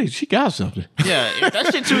too quick. She got something. Yeah, if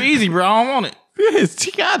that shit too easy, bro, I don't want it. Yeah, she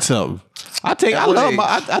got something. I take care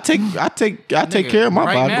of my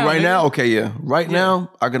body. Right now, okay, yeah. Right now,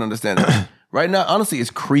 I can understand that. Right now, honestly, it's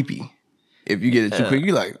creepy. If you get it too quick,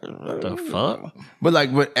 you like, the fuck? But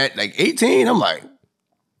at like 18, I'm like,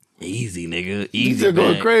 easy, nigga. Easy. You're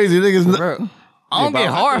going crazy, niggas. Bro, I don't get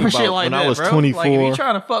hard for shit like that, when I was bro. 24. Like, if you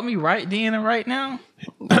trying to fuck me right then and right now,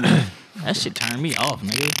 that shit turned me off,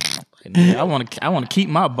 nigga. Like, nigga, I want to keep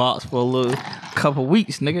my box for a little couple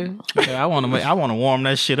weeks, nigga. I want to warm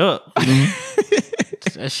that shit up.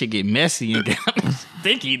 That shit get messy and get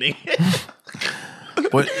sticky, nigga.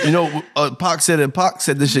 But you know, Pac said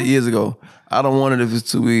this shit years ago. I don't want it if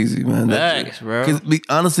it's too easy, man. Thanks, bro.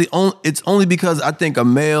 Honestly, it's only because I think a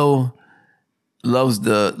male loves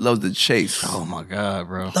the chase. Oh my god,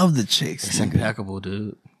 bro. Love the chase. It's impeccable,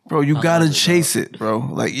 dude. Bro, you gotta chase it, bro.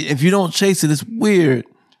 Like if you don't chase it, it's weird.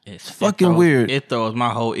 It's fucking weird. It throws my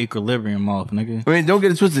whole equilibrium off, nigga. I mean, don't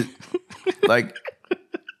get it twisted. Like,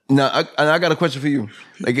 I got a question for you.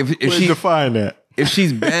 Like if she define that. If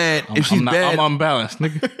she's bad, bad, I'm unbalanced,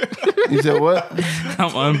 nigga. You said what?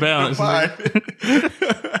 I'm unbalanced,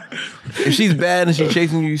 nigga. If she's bad and she's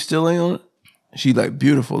chasing you still ain't on it? She like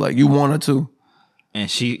beautiful, like you want her to.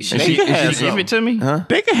 And she give it to me? Huh?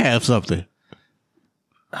 They can have something.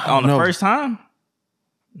 On the first time?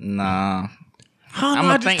 Nah. I'm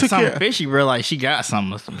gonna think something fishy, bro. Like she got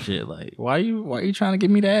something or some shit. Like why you trying to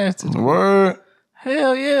give me the ass? Word.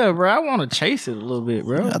 Hell yeah, bro. I want to chase it a little bit,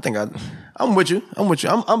 bro. I think I'm with you. I'm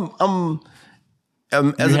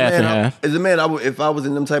as a man, if I was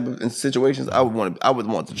in them type of situations, I would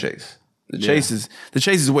want to chase. The chase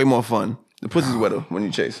is way more fun. The pussy's wetter when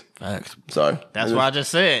you chase. Facts. Sorry. That's what I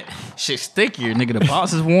just said. Shit's stickier, nigga. The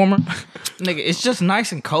box is warmer. Nigga, it's just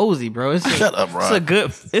nice and cozy, bro. Shut up, bro.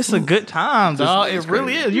 It's a good time, dog. It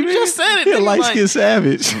really is. You just said it, nigga. Light skin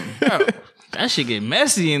savage. Bro, that shit get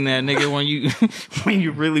messy in there, nigga, when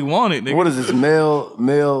you really want it, nigga. What is this?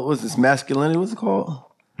 Male, what's this? Masculinity? What's it called?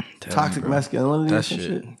 Toxic masculinity.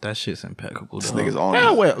 That shit's impeccable. This nigga's on.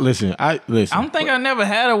 Yeah, well, listen. I don't think I never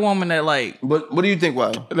had a woman that like. But what do you think?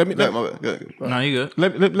 Why? Let me. My bad. Go ahead. No, you good.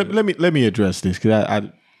 Let me address this because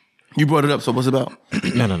I. You brought it up. So what's it about?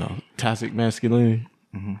 No. Toxic masculinity.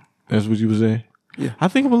 Mm-hmm. That's what you were saying. Yeah. I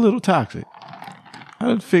think I'm a little toxic. I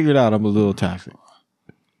done figured out I'm a little toxic.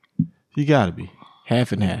 You gotta be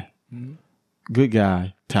half and half. Mm-hmm. Good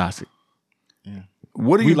guy, toxic. Yeah.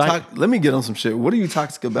 What are you let me get on some shit. What are you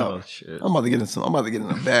toxic about? Oh, shit. I'm about to get in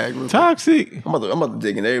a bag. Toxic. I'm about to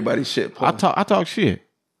dig in everybody's shit. Paul. I talk shit.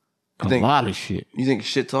 A lot of shit. You think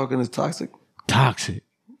shit talking is toxic? Toxic.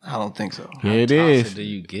 I don't think so. Yeah, it How is. toxic do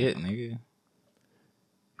you get, nigga?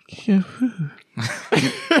 You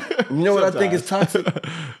know what I think is toxic?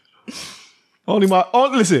 Only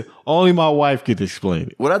my wife could explain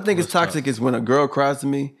it. What I think is toxic is when a girl cries to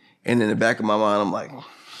me, and in the back of my mind, I'm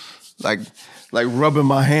like rubbing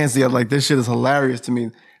my hands together, like this shit is hilarious to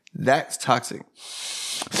me. That's toxic.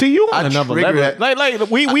 See, you on I another trigger level. that.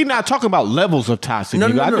 Like we not talking about levels of toxic. No,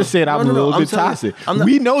 I just said I'm a little bit toxic.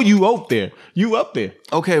 We know you up there. You up there.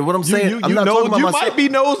 Okay, what I'm saying, I'm not know, talking about you myself. might be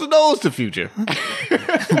nose to nose to Future.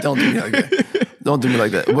 Don't do me like that. Don't do me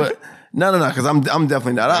like that. But no, because I'm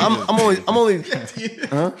definitely not. I'm only.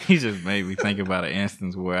 Huh? He just made me think about an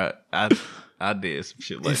instance where I did some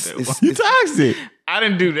shit like that. You toxic. I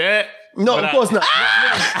didn't do that. No, of course not.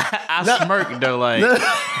 I smirked though, like,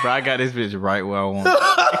 bro, I got this bitch right where I want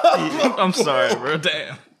it. I'm sorry, bro.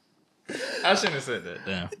 Damn. I shouldn't have said that.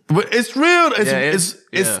 Damn. But it's real.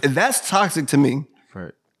 It's That's toxic to me.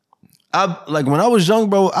 Right. Like when I was young,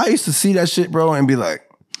 bro, I used to see that shit, bro, and be like,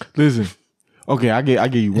 listen. Okay, I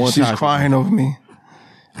give you one. She's toxic. crying over me.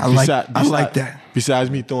 I like that. Besides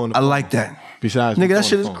me throwing. I like that. Besides, nigga, that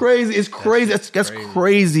shit is crazy. It's crazy. That's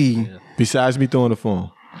crazy. Yeah. Besides me throwing the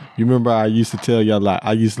phone. You remember I used to tell y'all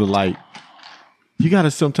like you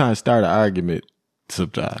gotta sometimes start an argument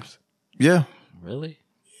sometimes. Yeah. Really?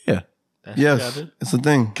 Yeah. That's Yes. It's a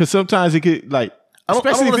thing. Cause sometimes it could like I don't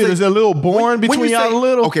especially if wanna it's say- a little boring When between you y'all say- a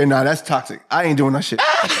little. Okay, nah, that's toxic. I ain't doing that shit.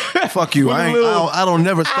 Fuck you. When I a little- don't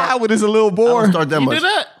never start. When it's a little I don't boring. start that You much. do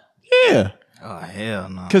that? Yeah. Oh hell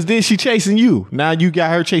no. Cause then she chasing you. Now you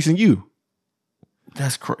got her chasing you.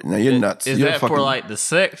 That's crazy. Now you're nuts. Is You're that fucking, for like the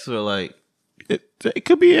sex or like? It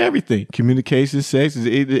could be everything. Communication, sex,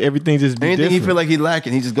 everything just be anything different. he feel like he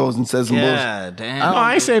lacking, he just goes and says some bullshit. Yeah, damn. No,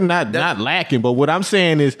 I ain't saying not lacking, but what I'm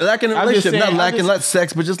saying is Lacking in a I'm just relationship, saying- not lacking like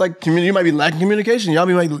sex, but just like you might be lacking communication. Y'all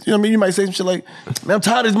be like, you know what I mean? You might say some shit like, man, I'm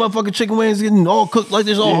tired of these motherfucking chicken wings getting all cooked like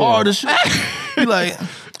this, all hard and shit. You like,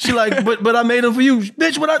 she like, but I made them for you,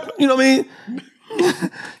 bitch. What you know what I mean?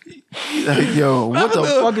 Like, yo, what the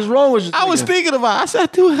fuck is wrong with you? I was thinking about. I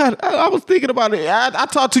said, dude, I was thinking about it. I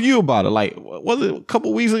talked to you about it. Like, was it a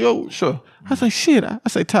couple weeks ago? Sure. I was like, shit. I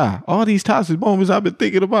say, Ty, all these toxic moments I've been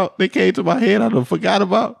thinking about, they came to my head. I done forgot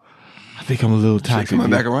about. I think I'm a little toxic. Coming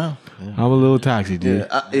dude. back around. I'm a little toxic, dude.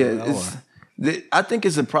 I think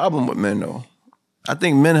it's a problem with men though. I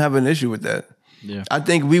think men have an issue with that. Yeah. I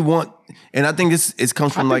think we want, and I think it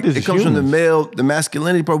comes from think this is from the humans. male, the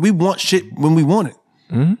masculinity part. We want shit when we want it,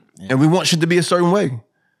 and we want shit to be a certain way.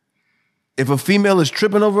 If a female is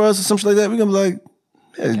tripping over us or something like that, we're gonna be like,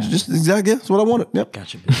 yeah, just exactly that's what I wanted. Yep,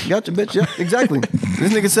 Gotcha, bitch. gotcha, bitch. Yep, exactly.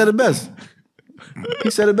 This nigga said it best. He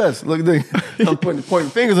said it best. Look, nigga, I'm pointing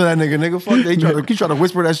fingers at that nigga. Fuck, he try to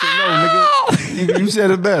whisper that shit. No, nigga, you said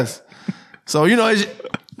it best. So you know,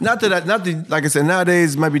 not that like I said,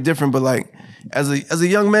 nowadays it might be different, but like as a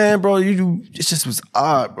young man, bro, it just was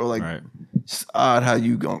odd, bro. Like Right. it's odd how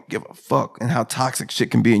you don't give a fuck and how toxic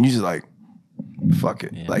shit can be, and you just like, fuck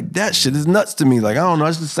it. Yeah. Like that shit is nuts to me. Like I don't know.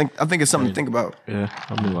 I think it's something to think about. Yeah,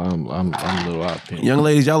 I'm a little out there. Young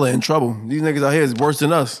ladies, y'all are in trouble. These niggas out here is worse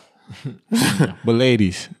than us. But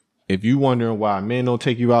ladies, if you wondering why men don't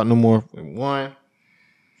take you out no more, one,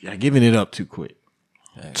 y'all giving it up too quick.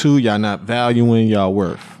 Two, y'all not valuing y'all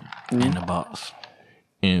worth. In the box.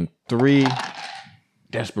 And three,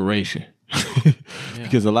 desperation.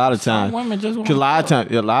 Because a lot of times, women just want a lot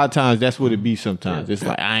of times that's what it be. Sometimes it's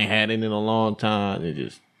like I ain't had it in a long time.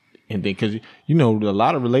 And then because you know a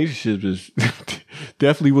lot of relationships is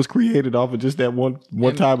definitely was created off of just that one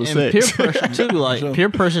time of And sex. peer pressure too, like peer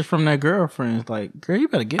pressure from their girlfriends. Like, girl, you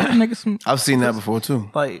better get that nigga some. I've seen that before too.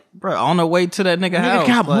 Like, bro, on the way to that nigga house,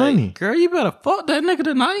 got like, money. Girl, you better fuck that nigga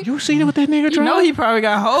tonight. You seen what that nigga You tried? know he probably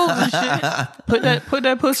got hoes and shit. Put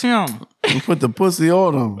that pussy on him. You put the pussy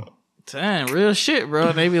on them. Damn, real shit,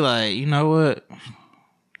 bro. They be like, you know what?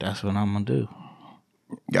 That's what I'm gonna do.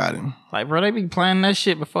 Got him. Like, bro, they be planning that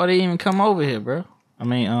shit before they even come over here, bro. I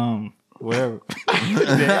mean, wherever.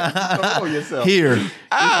 Here, this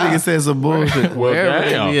nigga said some bullshit. Wherever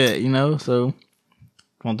damn. they be at, you know? So,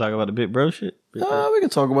 want to talk about the big bro shit? We can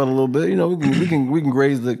talk about it a little bit. You know, we can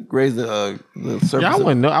graze the surface. Yeah, I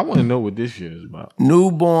of- want to know what this shit is about.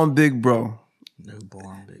 Newborn big bro.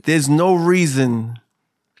 Newborn big. There's no reason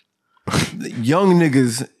that young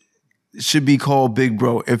niggas should be called big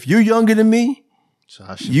bro. If you're younger than me, So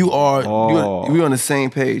I should you are Oh. we on the same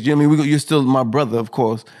page. You know what I mean? You're still my brother, of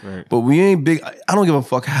course. Right. But we ain't big. I don't give a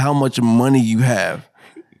fuck how much money you have.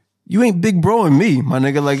 You ain't big bro in me, my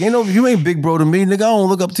nigga. Like, you ain't big bro to me, nigga. I don't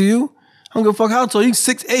look up to you. I don't give a fuck how tall you.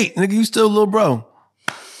 6'8", nigga. You still a little bro.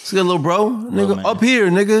 Still a little bro, nigga. man. Up here,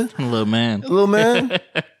 nigga. little man. Little man.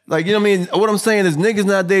 Like, you know what I mean? What I'm saying is niggas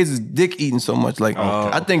nowadays is dick eating so much. Like,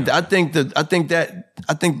 I think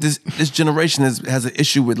this generation has an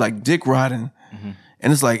issue with like dick riding.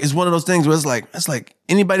 And it's like, it's one of those things where it's like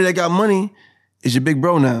anybody that got money is your big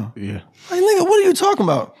bro now. Yeah. Like, nigga, what are you talking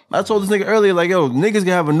about? I told this nigga earlier, like, yo, niggas can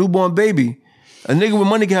have a newborn baby. A nigga with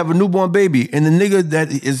money can have a newborn baby. And the nigga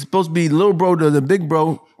that is supposed to be little bro to the big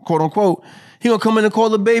bro, quote unquote, he gonna come in and call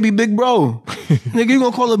the baby big bro. Nigga, you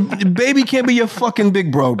gonna call the baby can't be your fucking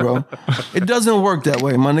big bro. It doesn't work that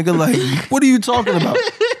way, my nigga. Like, what are you talking about?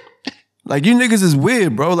 Like, you niggas is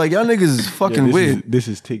weird, bro. Like, y'all niggas is fucking weird. This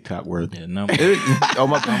is TikTok worthy. Yeah, no Oh,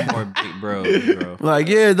 my more big bro. Like,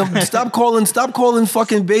 yeah, stop calling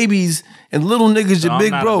fucking babies and little niggas your I'm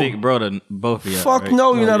big not bro. a big bro to both of y'all. Fuck right?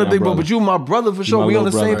 no, you're not a you're big my bro, brother. but you my brother for sure. my We on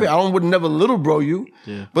the little same brother. page. I would never little bro you.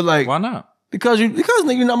 Yeah. But like, Why not? because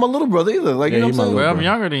nigga, you're not my little brother either. Like, you know he what I'm saying? my Well, bro. I'm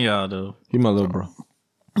younger than y'all though. He my little bro.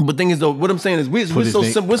 But thing is though, what I'm saying is we're his so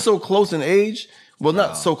name- we're so close in age. Well,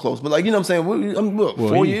 not so close, but like, you know what I'm saying? I'm what,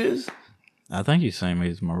 4 he- years, I think he's same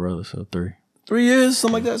age as my brother, so 3. 3 years,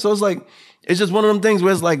 something like that. So it's like, it's just one of them things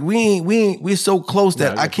where it's like we're so close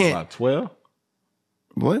that I can't. About 12.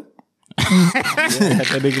 What?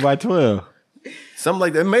 That nigga by 12. Something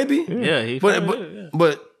like that, maybe. Yeah, he.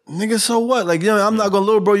 But nigga, so what? Like, you know, I'm not gonna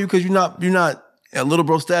little bro you because you're not a little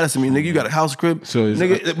bro status to me, nigga. You got a house crib, So it's-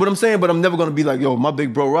 nigga. What I'm saying, but I'm never gonna be like, yo, my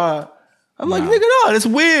big bro ride. I'm like, nigga, no, that's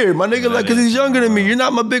weird, my nigga. Like, cause he's younger than me. You're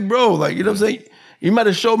not my big bro. Like, you know what I'm saying? You might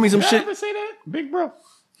have showed me some shit, say that? Big bro.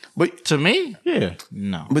 but to me, Yeah.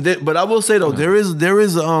 no. but I will say though, there is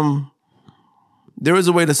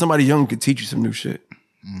a way that somebody young could teach you some new shit.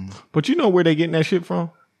 But you know where they getting that shit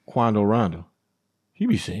from? Quando Rondo. He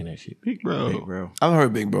be saying that shit. Big bro. I've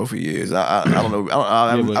heard big bro for years. I don't know. but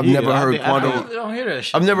I've he- never heard I Quando. think- don't hear that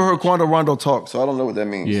shit. I've never heard Quando Rondo talk, so I don't know what that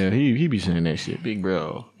means. Yeah, he be saying that shit. Big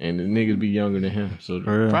bro. And the niggas be younger than him. So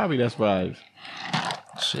probably that's why.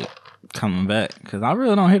 Shit coming back because I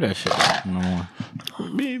really don't hear that shit no more.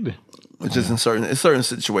 Maybe. It's just in certain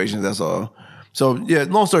situations, that's all. So yeah,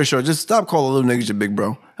 long story short, just stop calling little niggas your big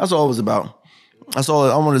bro. That's all it was about. That's all.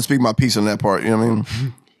 I wanted to speak my piece on that part. You know what I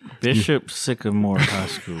mean? Bishop Sycamore High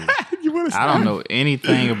School. I don't know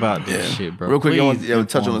anything about this shit, bro. Real quick, I want Please to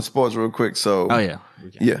touch on inform the sports real quick. So Oh yeah.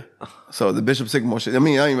 yeah. So the Bishop Sycamore shit. I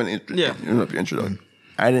mean, I didn't even Yeah. interrupt your intro. Though.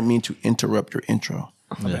 I didn't mean to interrupt your intro.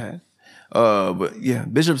 My bad. But yeah,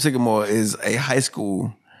 Bishop Sycamore is a high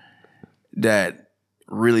school that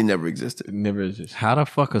really never existed. It never existed. How the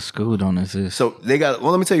fuck a school don't exist? So they got.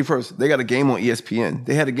 Well, let me tell you first. They got a game on ESPN.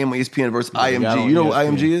 They had a game on ESPN versus they got IMG. on You know what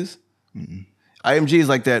ESPN. IMG is? IMG is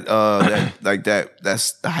like that.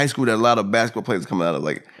 That's the high school that a lot of basketball players coming out of,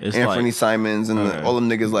 like It's Anthony like- Simons and all them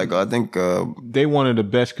niggas. Like I think. They one of the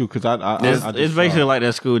best schools because I It's, just it's saw basically it. like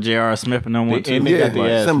that school J.R. Smith and them went to. And they got Yeah,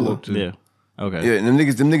 the ass similar. whooped too. Yeah. Okay. Yeah, and them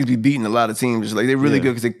niggas be beating a lot of teams. Just like they're really Yeah.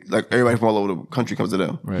 good because they like everybody from all over the country comes to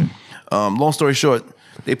them. Right. Long story short,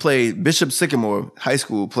 they played Bishop Sycamore High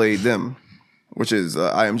School played them, which is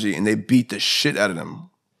IMG, and they beat the shit out of them.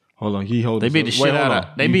 Hold on. He hold. They beat the shit out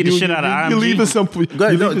of- they beat the shit out of You IMG. leaving some. Go ahead, you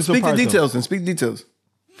no, leaving some speak the parts out. details and speak the details.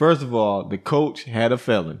 First of all, the coach had a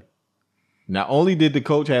felony. Not only did the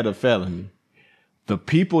coach have a felony, the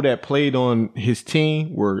people that played on his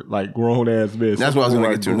team were like grown ass men. That's what I was gonna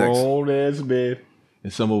get to next. Grown ass men,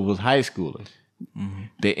 and some of us high schoolers.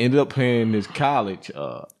 They ended up playing this college,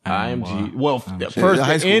 IMG. Well, first The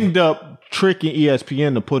high they school. end up tricking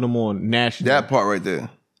ESPN to put them on national. That part right there.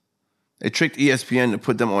 They tricked ESPN to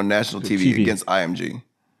put them on national TV, TV. against IMG.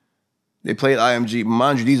 They played IMG.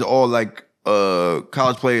 Mind you, these are all like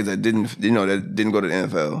college players that didn't go to the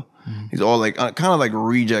NFL. These are all like kind of like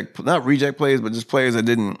not reject players, but just players that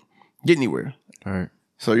didn't get anywhere. All right.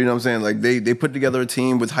 So you know what I'm saying? Like they put together a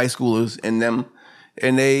team with high schoolers and them,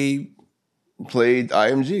 and they played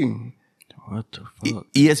IMG. What the fuck?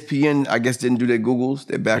 ESPN, I guess, didn't do their Googles,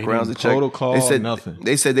 their backgrounds, didn't to check. protocol, They said nothing.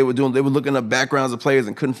 They said they were looking up backgrounds of players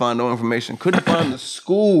and couldn't find no information. Couldn't find the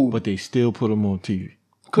school. but they still put them on TV.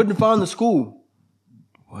 Couldn't find the school.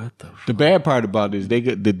 What the fuck? The bad part about this, they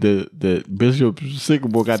got the Bishop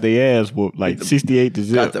Sycamore got their ass whooped like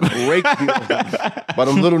 68-0. Got the break deal by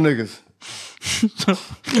them little niggas.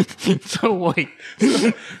 So wait.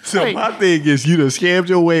 So Wait. my thing is, you done scammed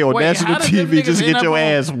your way on Wait, national how did them TV just to niggas end get your up on-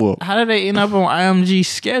 ass whooped. How did they end up on IMG's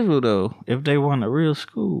schedule though? If they want a real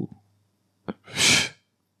school.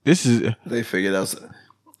 This is They figured out.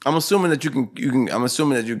 I'm assuming that you can. I'm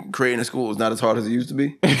assuming that you creating a school is not as hard as it used to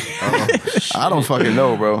be. I don't fucking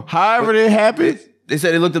know, bro. however it happened. They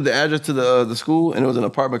said they looked up the address to the school and it was an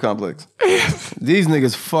apartment complex. These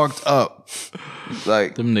niggas fucked up.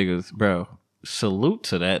 Like Them niggas, bro. Salute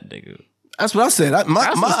to that nigga. That's what I said. That's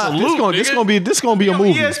a salute, This gonna be a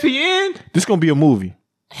movie. ESPN. This gonna be a movie.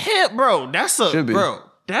 Hit, bro. Should be. Bro.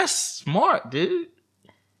 That's smart, dude.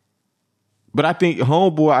 But I think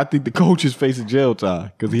the coach is facing jail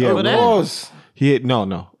time because he had Over there? warrants. He had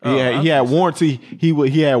he had warrants.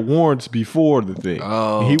 He had warrants before the thing.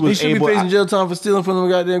 Oh. He He was should able. be facing jail time for stealing from them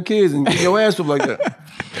goddamn kids and getting your ass whooped like that.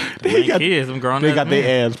 They got, Kids, them grown they got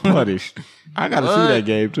their ass punished. I gotta see What? that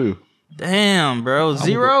game too. Damn, bro.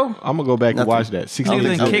 0? I'm gonna go back and watch that. Niggas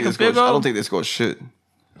didn't 68, kick a field goal? I don't think they score shit.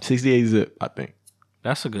 68 zip. I think.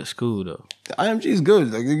 That's a good school, though. The IMG is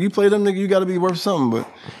good. Like, if you play them, nigga, you got to be worth something. But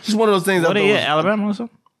just one of those things. What I they thought at? Alabama or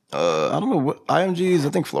something? I don't know what IMG is. I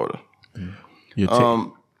think Florida. Your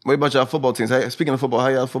What about y'all football teams? Hey, speaking of football, how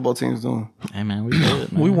y'all football teams doing? Hey, man, we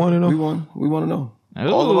good, man. we want to know. We won. We want to know.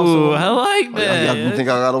 Ooh, I like that. You think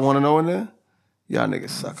I got to want to know in there? Y'all niggas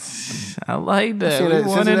suck. I like that. seen We that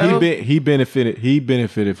wanna Cincinnati? know. He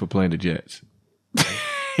benefited for playing the Jets.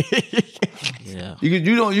 Yeah.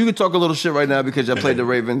 You could talk a little shit right now because y'all played the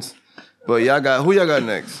Ravens, but who y'all got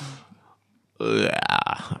next?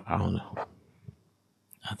 I don't know.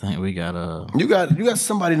 I think we got You got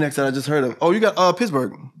somebody next that I just heard of. Oh, you got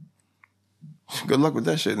Pittsburgh. Good luck with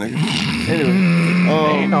that shit, nigga.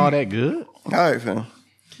 Anyway, Ain't all that good. all right, fam.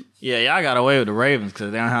 Yeah, y'all got away with the Ravens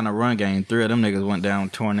because they don't have no run game. 3 of them niggas went down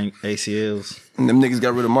torn ACLs. And them niggas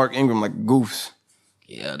got rid of Mark Ingram like goofs.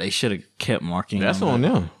 Yeah, they should have kept marking. That's on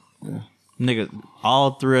them. Niggas,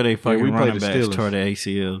 all 3 of they fucking we played running the backs Steelers. tore their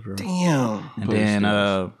ACLs, bro. Damn. And then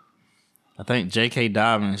I think J.K.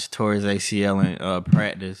 Dobbins tore his ACL in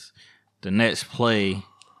practice. The next play,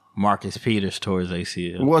 Marcus Peters tore his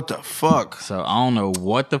ACL. What the fuck? So I don't know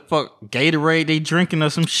what the fuck Gatorade they drinking or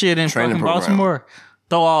some shit in Training fucking program. Baltimore.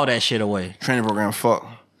 Throw all that shit away. Training program, fuck.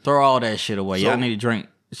 Throw all that shit away. So- Y'all need to drink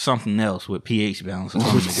something else with pH balance. Or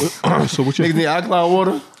something. So what you Niggas need iCloud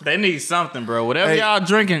water? They need something, bro. Whatever Hey. y'all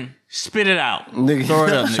drinking, spit it out. Nigga. Throw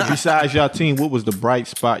it up, nigga. besides y'all team? What was the bright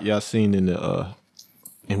spot y'all seen in the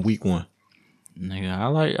in week 1? Nigga,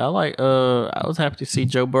 I was happy to see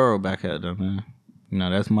Joe Burrow back out there, man. You know,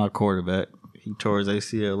 that's my quarterback. He tore his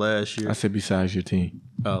ACL last year. I said besides your team.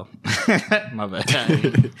 Oh, my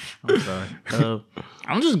bad. I'm sorry.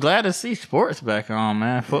 I'm just glad to see sports back on,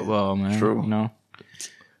 man. Football, man. True. You know,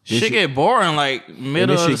 shit get boring like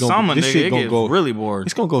middle of the summer, nigga. It gets really boring.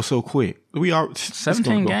 It's gonna go so quick.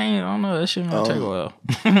 17 games. I don't know. That shit might take a while.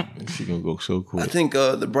 It's gonna go so I quick. think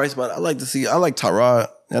the bright spot I like Tyrod.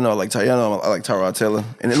 I like Tyrod Taylor.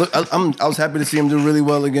 And I was happy to see him do really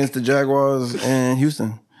well against the Jaguars and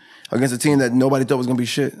Houston. Against a team that nobody thought was gonna be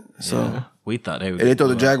shit. So We thought they would. and they thought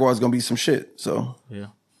the Jaguars gonna be some shit. So Yeah.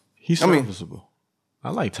 He's mean- serviceable. I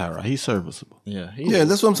like Tyrod. He's serviceable. Yeah. yeah,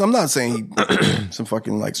 that's what I'm saying. I'm not saying he some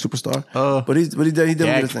fucking like superstar. But he definitely did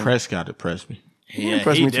Dak his thing. Prescott impressed me. Yeah,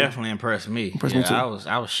 impressed he me too. definitely impressed me. Impressed me too. I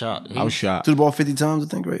was shocked. I was shocked. Threw the ball 50 times, I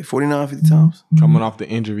think, right? 49, 50 times. Coming off the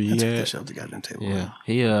injury he That had. shit off the goddamn table.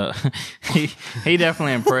 Yeah, he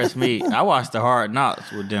definitely impressed me. I watched the Hard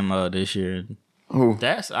Knocks with them this year. Who?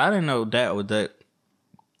 I didn't know that was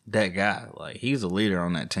that guy. Like he's a leader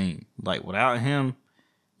on that team. Like without him,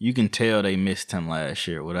 you can tell they missed him last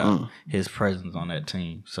year without his presence on that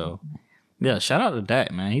team. So yeah, shout out to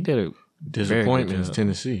Dak, man. He did a Disappointment is job.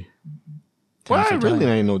 Tennessee. Well, it really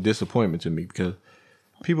ain't no disappointment to me because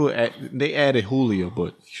they added Julio,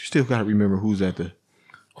 but you still got to remember who's at the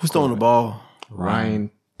Who's throwing the ball?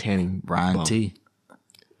 Ryan Tanning. Brian T.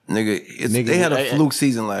 Nigga, Nigga, they had a I- fluke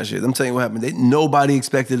season last year. I'm telling you what happened. Nobody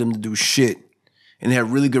expected them to do shit. And they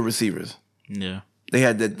had really good receivers. Yeah. They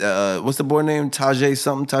had that, what's the boy name?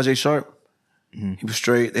 Tajay Sharp. He was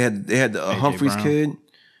straight. They had the Humphreys Brown. kid.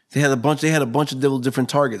 They had a bunch of different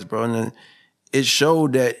targets, bro. And then it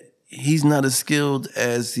showed that he's not as skilled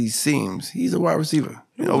as he seems. He's a wide receiver.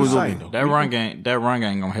 You know, exciting, though. That run game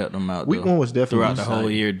gonna help them out. Week though. 1 was definitely throughout the whole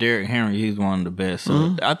exciting. year. Derrick Henry, he's one of the best.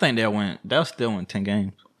 So I think they'll still win 10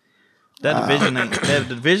 games. That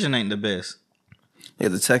division ain't the best. Yeah,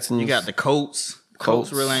 the Texans. You got the Colts.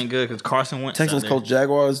 Colts really ain't good because Carson Wentz. Texans, out there. Colts,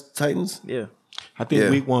 Jaguars, Titans. Yeah, I think Yeah.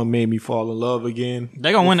 week 1 made me fall in love again.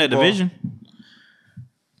 they gonna win that Football. division.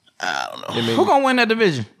 I don't know. It made Who me- gonna win that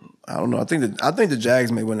division? I don't know. I think the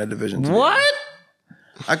Jags may win that division too. What?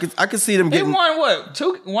 I could see them They getting. won what?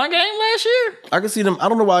 1 game last year. I could see them. I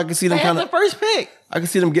don't know why I could see them They had kind the of. first pick. I could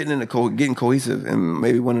see them getting getting cohesive and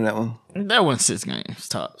maybe winning that one. That won 6 games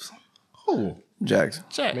tops. Oh, Jags.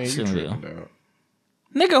 Jack, man, you Jacksonville. tripping, dog.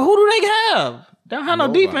 Nigga, who do they have? They don't have no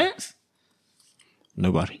Nobody. defense.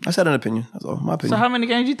 Nobody. I said an opinion. That's all. My So opinion. how many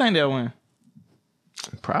games you think they'll win?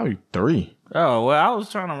 Probably 3. Oh well, I was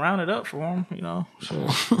trying to round it up for him. You know, so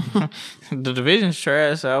the division's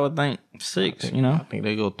trash. So I would think 6. You know, I think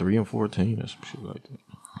they go 3-14 or some shit like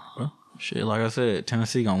that. shit. Like I said,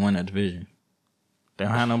 Tennessee gonna win that division. They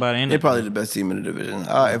don't have nobody in They're it. probably the best team in the division. If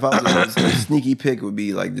I was a sneaky pick, would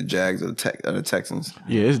be like the Jags or the Texans.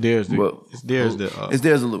 Yeah, it's theirs. Well, It's theirs. It's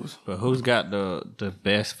theirs to lose. But who's got the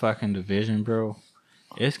best fucking division, bro?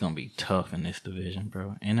 It's gonna be tough in this division,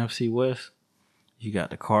 bro. NFC West, you got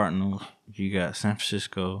the Cardinals, you got San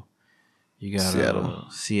Francisco, you got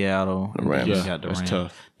Seattle, The Rams. you Yeah, got the that's Rams.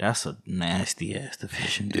 tough. That's a nasty ass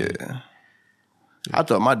division, dude. Yeah. I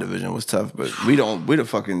thought my division was tough, but we're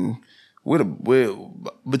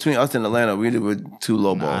between us and Atlanta, we're 2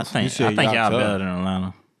 low I balls. think said y'all y'all tough. better than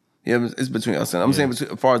Atlanta. Yeah, it's between us and I'm saying as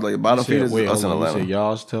far as like bottom feeders, Wait, us and hold on, you Atlanta. said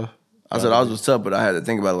y'all's tough. I said ours was tough, but I had to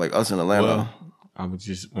think about it like us and Atlanta. Well, I would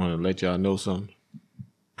just want to let y'all know something.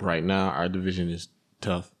 Right now, our division is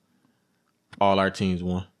tough. All our teams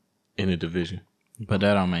won in the division. But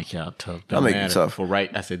that don't make y'all tough. That make it Matter. tough. For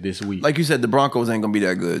right, I said this week. Like you said, the Broncos ain't gonna be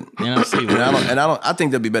that good. NFC I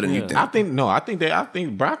think they'll be better than you think. I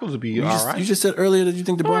think Broncos will be You all just, right. you just said earlier that you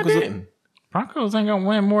think the No, I Broncos. didn't. Broncos ain't gonna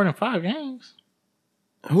win more than 5 games.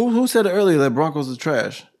 Who said it earlier that Broncos is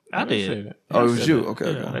trash? I didn't say did. that. Oh, it was said you. that. Okay,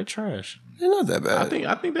 Yeah, okay. they trash. They're not that bad.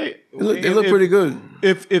 I think they They look pretty good.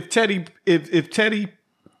 If Teddy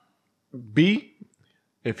B,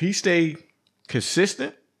 if he stay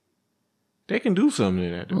consistent, they can do something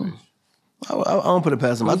in that division. I don't put it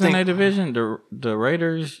past them. I Who's in think that division? The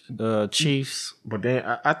Raiders, the Chiefs. But then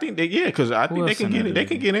I think because I think they else can in get that it. They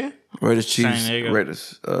can get in. Raiders, Chiefs, San Diego.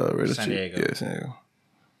 Raiders, San Chiefs. Diego. Yeah, San Diego.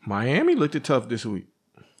 Miami looked it tough this week.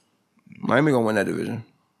 Miami gonna win that division.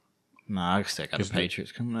 Nah, I still got the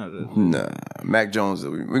Patriots coming out of it. Nah, Mac Jones.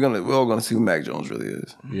 We're all gonna see who Mac Jones really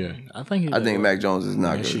is. Yeah, I think Mac Jones is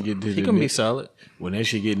not that shit good. get he can be solid. when that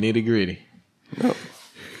shit get nitty gritty.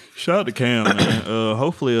 Shout out to Cam, man.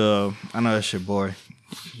 Hopefully, I know that's your boy.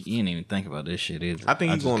 You didn't even think about this shit either. I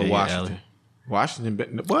think he's just going to gave Washington.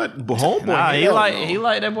 Washington, what? Homeboy, Nah, he hell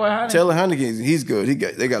like that boy Heineken. Taylor Heineken, he's good.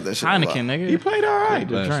 They got that shit. a lot. Heineken, nigga. he played all right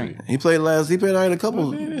The last drink. week. He played all right a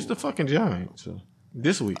couple. Man, it's the fucking Giants. So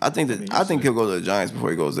this week, I think he'll go to the Giants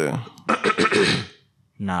before he goes there.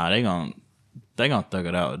 Nah, they gonna thug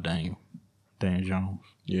it out with Daniel Jones.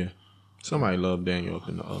 yeah. Somebody love Daniel up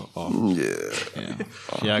in the office. Yeah.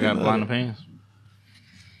 Yeah, I got blind opinions.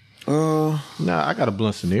 Nah, I got a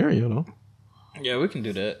blunt scenario though. Yeah, we can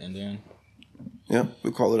do that, and then Yeah,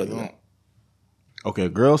 we call it that. Okay, a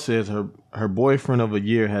girl says her boyfriend of a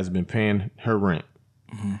year has been paying her rent,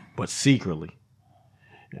 but secretly,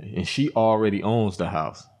 and she already owns the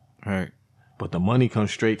house. right. But the money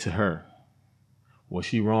comes straight to her. Was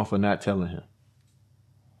she wrong for not telling him?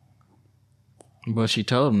 But she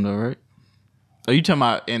told him though, right? Are you talking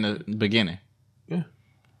about in the beginning? Yeah.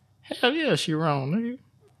 Hell yeah, she wrong, nigga.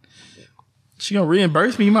 She gonna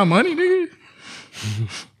reimburse me my money, nigga?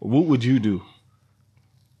 What would you do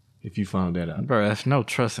if you found that out? Bro, that's no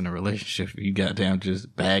trust in a relationship. You goddamn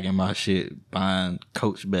just bagging my shit, buying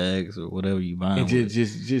Coach bags or whatever you buying. And with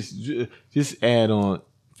it. just add on.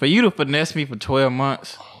 For you to finesse me for 12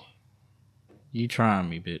 months, you trying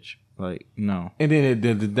me, bitch. Like, no. And then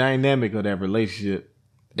the dynamic of that relationship.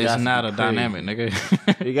 It's gotta not be a crazy. dynamic,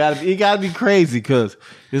 nigga. It gotta be crazy because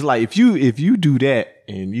it's like if you do that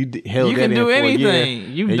and you held You that can in do for anything. a year,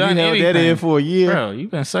 You've and done you held anything. that in for a year, Bro, you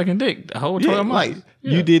been sucking dick the whole yeah, 12 months. like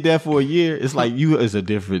you did that for a year. It's like you is a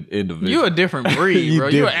different individual. You a different breed, You bro.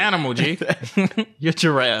 You an different. animal, G. You're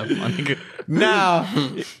giraffe, my nigga. Nah,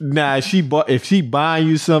 if she buying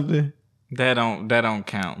you something, That don't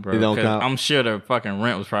count, bro. It don't 'Cause count. I'm sure the fucking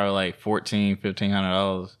rent was probably like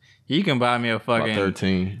 $1,500. You can buy me a about fucking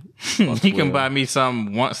 13. you can 12. buy me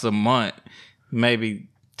something once a month, maybe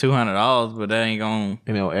 $200, but that ain't gonna.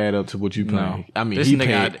 And it'll add up to what you paying. No. I mean, this he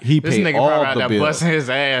nigga, paid. He this paid nigga all probably out the there bills. busting his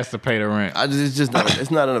ass to pay the rent. It's just not.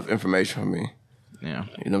 It's not enough information for me. Yeah,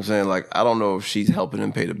 You know what I'm saying? Like, I don't know if she's helping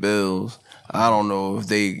him pay the bills. I don't know if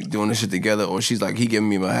they doing this shit together, or she's like, he giving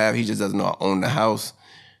me my half. He just doesn't know I own the house.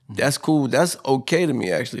 That's cool. That's okay to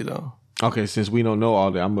me, actually, though. Okay, since we don't know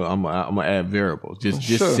all that, I'm gonna add variables. Just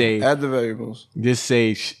Sure. say Add the variables. Just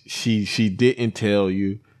say she didn't tell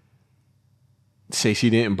you. Say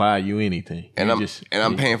she didn't buy you anything, And You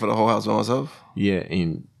I'm paying for the whole house by myself. Yeah,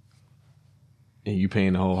 and you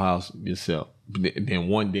paying the whole house yourself. But then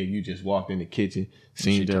one day you just walked in the kitchen,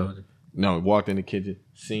 seen She her. told you. No, walked in the kitchen,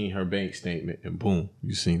 seen her bank statement, and boom,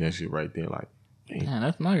 you seen that shit right there. Like, man,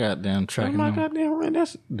 that's my goddamn oh tracking. my number. goddamn rent.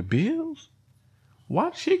 That's the bills.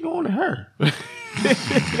 Why shit going to her?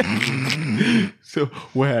 So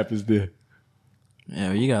what happens there?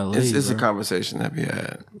 Yeah, you gotta leave. It's a bro. conversation that we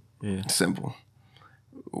had. Yeah. Simple.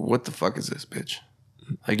 What the fuck is this, bitch?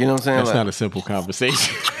 Like, you know what I'm saying? That's like, not a simple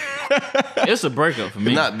conversation. It's a breakup for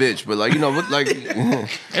me. not bitch, but like, you know what? Like,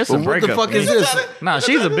 It's a but what the breakup fuck for me. is this? Nah,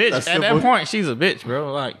 she's a bitch. At simple. that point, she's a bitch,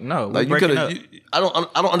 bro. Like, no, we're Like, you breaking could up. have. I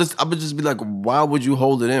don't understand. I would just be like, why would you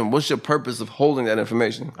hold it in? What's your purpose of holding that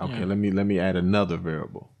information? Okay, let me add another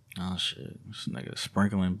variable. Oh shit, this nigga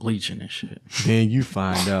sprinkling bleaching and shit. Then you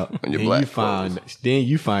find out. On your then black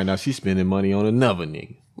you find out she's spending money on another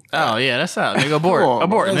nigga. Oh yeah, that's out. Nigga, abort, Come on,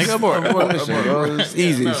 abort, bro. nigga, abort. Abort this shit, bro. It's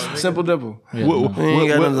easy. It's simple, dimple. What, You ain't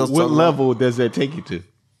got nothing else to talk about. level does that take you to?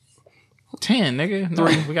 10, nigga. No,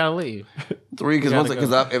 we gotta leave. 3, because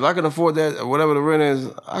if I can afford that, whatever the rent is,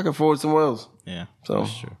 I can afford it somewhere else. Yeah, So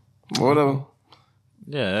that's true. whatever.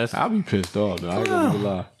 Yeah, that's. I'll be pissed off though. I ain't gonna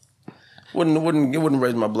lie. It wouldn't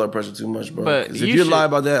raise my blood pressure too much, bro. But 'Cause if you you should- lie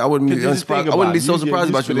about that, I wouldn't be Just think surprised. I wouldn't be about so it. surprised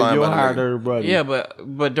about you spending lying your about hard that. earned money. Yeah, but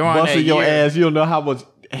during that busting your year, ass, you don't know how much.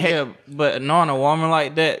 Yeah, but knowing a woman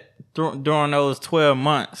like that during those 12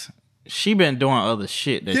 months, she been doing other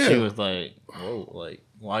shit that she Yeah. was like, whoa, like,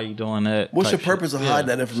 why are you doing that? What's your type shit. purpose of Yeah, hiding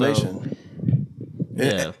that information?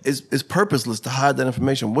 Yeah. It's purposeless to hide that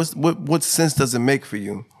information. What sense does it make for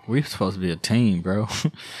you? We supposed to be a team, bro.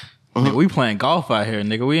 Nigga, we playing golf out here,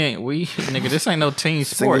 nigga. Nigga, this ain't no team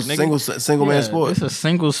sport, nigga. Single man sport. It's a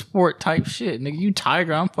single sport type shit, nigga. You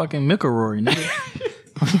Tiger, I'm fucking McElroy,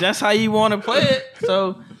 nigga. That's how you want to play it.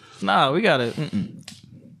 So, nah, we gotta.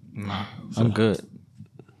 Nah, I'm good.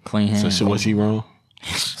 Clean hands. So was she wrong?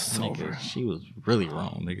 Nigga, she was really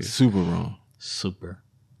wrong, nigga. Super wrong. Super.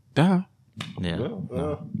 Duh. Yeah.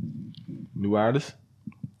 New artist.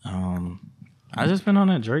 I just been on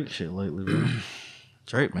that Drake shit lately, bro.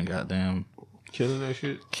 Drake been goddamn Killing that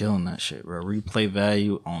shit. killing that shit, bro. Replay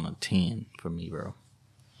value on a 10 for me, bro.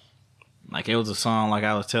 Like, it was a song, like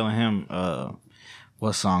I was telling him,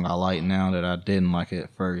 what song I like now that I didn't like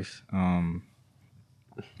at first.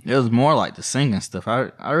 It was more like the singing stuff. I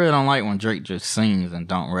really don't like when Drake just sings and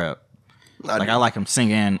don't rap. Like, I like him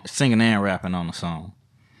singing and rapping on the song.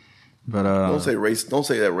 But Don't say race. Don't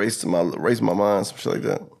say that race my mind. Some shit like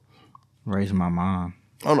that. raising my mind.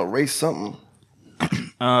 I don't know. Race something.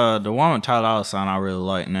 The one with Tyler Dollar Sign I really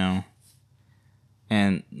like now.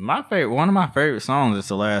 And one of my favorite songs is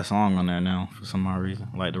the last song on there now for some odd reason.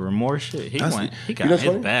 Like the Remorse shit. He got You know what's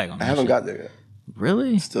his funny? bag on that I haven't shit. got there yet.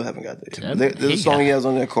 Really? Still haven't got there That- yet. There's he a song got- he has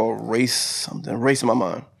on there called Race something. Race in My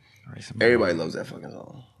Mind. Everybody loves that fucking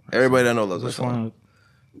song. Everybody that knows loves that Which song. one?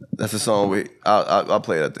 That's the song I'll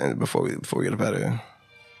play it at the end before we get up out of here.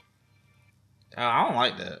 I don't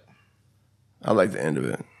like that. I like the end of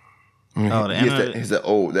it. Oh, the end of it? It's that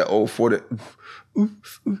old 40.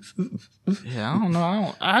 Yeah, I don't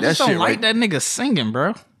know. I That just don't shit like right- that nigga singing,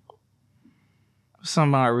 bro. For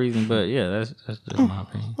some odd reason, but yeah, that's just my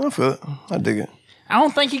opinion. I feel it. I dig it. I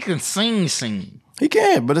don't think he can sing. He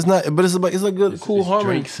can, but it's not. But it's a good, cool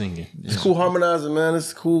harmony. Drake singing. It's cool harmonizing, man.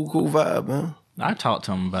 It's cool vibe, man. I talked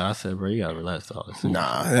to him about it. I said, bro, you gotta relax all this.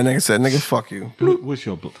 Nah, that nigga said, "Nigga, fuck you." What's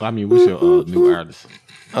your new artist?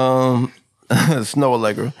 Snow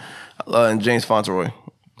Allegra and James Fauntleroy.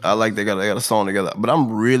 I like they got a song together, but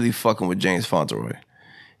I'm really fucking with James Fauntleroy.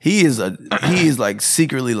 He is like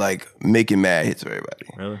secretly like making mad hits for everybody,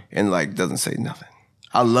 Really? and like doesn't say nothing.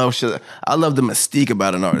 I love shit. I love the mystique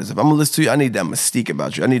about an artist. If I'm gonna listen to you, I need that mystique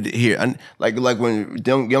about you. I need to hear. Like when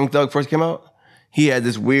Young Thug first came out, he had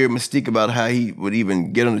this weird mystique about how he would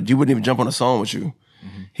even get on. You wouldn't even jump on a song with you.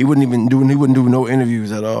 Mm-hmm. He wouldn't do no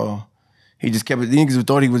interviews at all. He just kept it. The niggas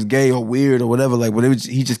thought he was gay or weird or whatever. Like, but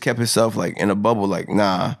he just kept himself like in a bubble. Like,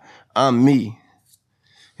 nah, I'm me.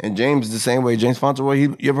 And James is the same way. James Fauntleroy.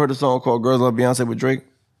 You ever heard a song called "Girls Love Beyonce" with Drake?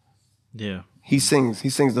 Yeah. He sings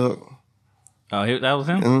the hook. Oh, that was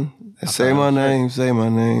him? Mm-hmm. Say my name, say my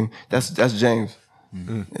name. That's James,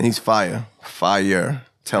 and he's fire.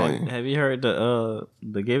 Telling you. Have you heard the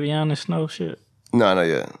Giveon and Snow shit? No, not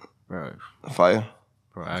yet. Bro, Fire.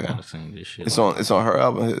 I gotta sing this shit. It's on her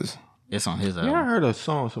album. His. It's on his Yeah, I album. heard a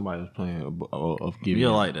song somebody was playing of Give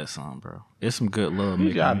You'll Me. like that song, bro. It's some good love He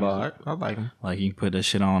music. got by. I like him. Like you can put that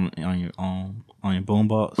shit on your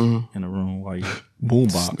boombox in the room while you.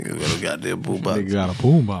 Boombox. Nigga got a goddamn boo box. Nigga got a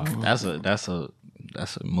boombox.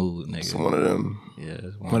 That's a mood, nigga. It's one of them. Yeah,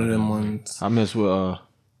 it's One of them ones. I mess with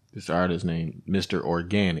this artist named Mr.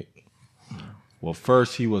 Organic. Well,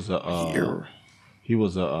 first he was a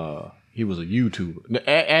YouTuber.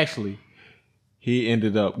 Actually, he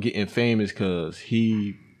ended up getting famous because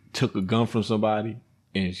he took a gun from somebody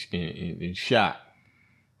and shot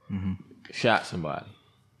somebody,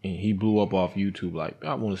 and he blew up off YouTube. Like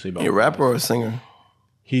I want to say about You a rapper or a singer?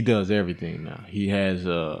 he does everything now. He has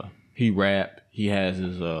he rap. He has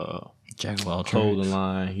his Jack of all clothing trades.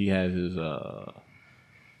 line. He has his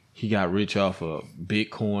he got rich off of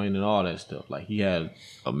Bitcoin and all that stuff. Like he had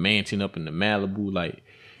a mansion up in the Malibu, like,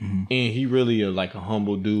 and he really like a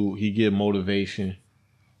humble dude. He give motivation.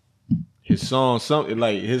 His songs,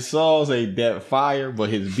 his songs ain't that fire, but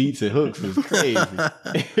his beats and hooks is crazy.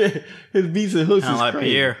 His beats and hooks Sound is like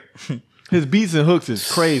crazy. Pierre. His beats and hooks is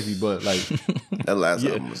crazy, but like That last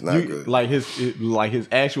album was not good. Like his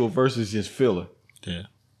actual verses just filler. Yeah.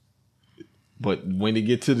 But when they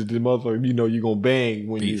get to the motherfucker, you know you gonna bang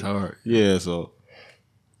when Beats you hard. Yeah, so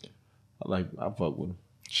I fuck with him.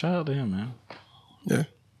 Shout out to him, man. Yeah,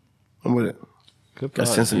 I'm with it. Good Got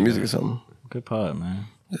pod. sense of music or something. Good pod, man.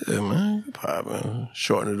 Yeah, man. Good pod, man.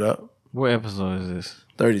 Shorten it up. What episode is this?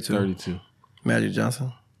 32. 32. Magic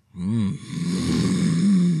Johnson.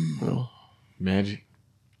 Magic.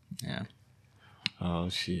 Yeah. Oh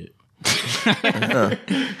shit.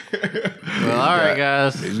 Well, all right,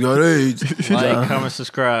 guys. He's got age. Like, comment,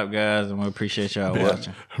 subscribe, guys, and we appreciate y'all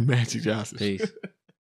watching. Magic Johnson. Peace.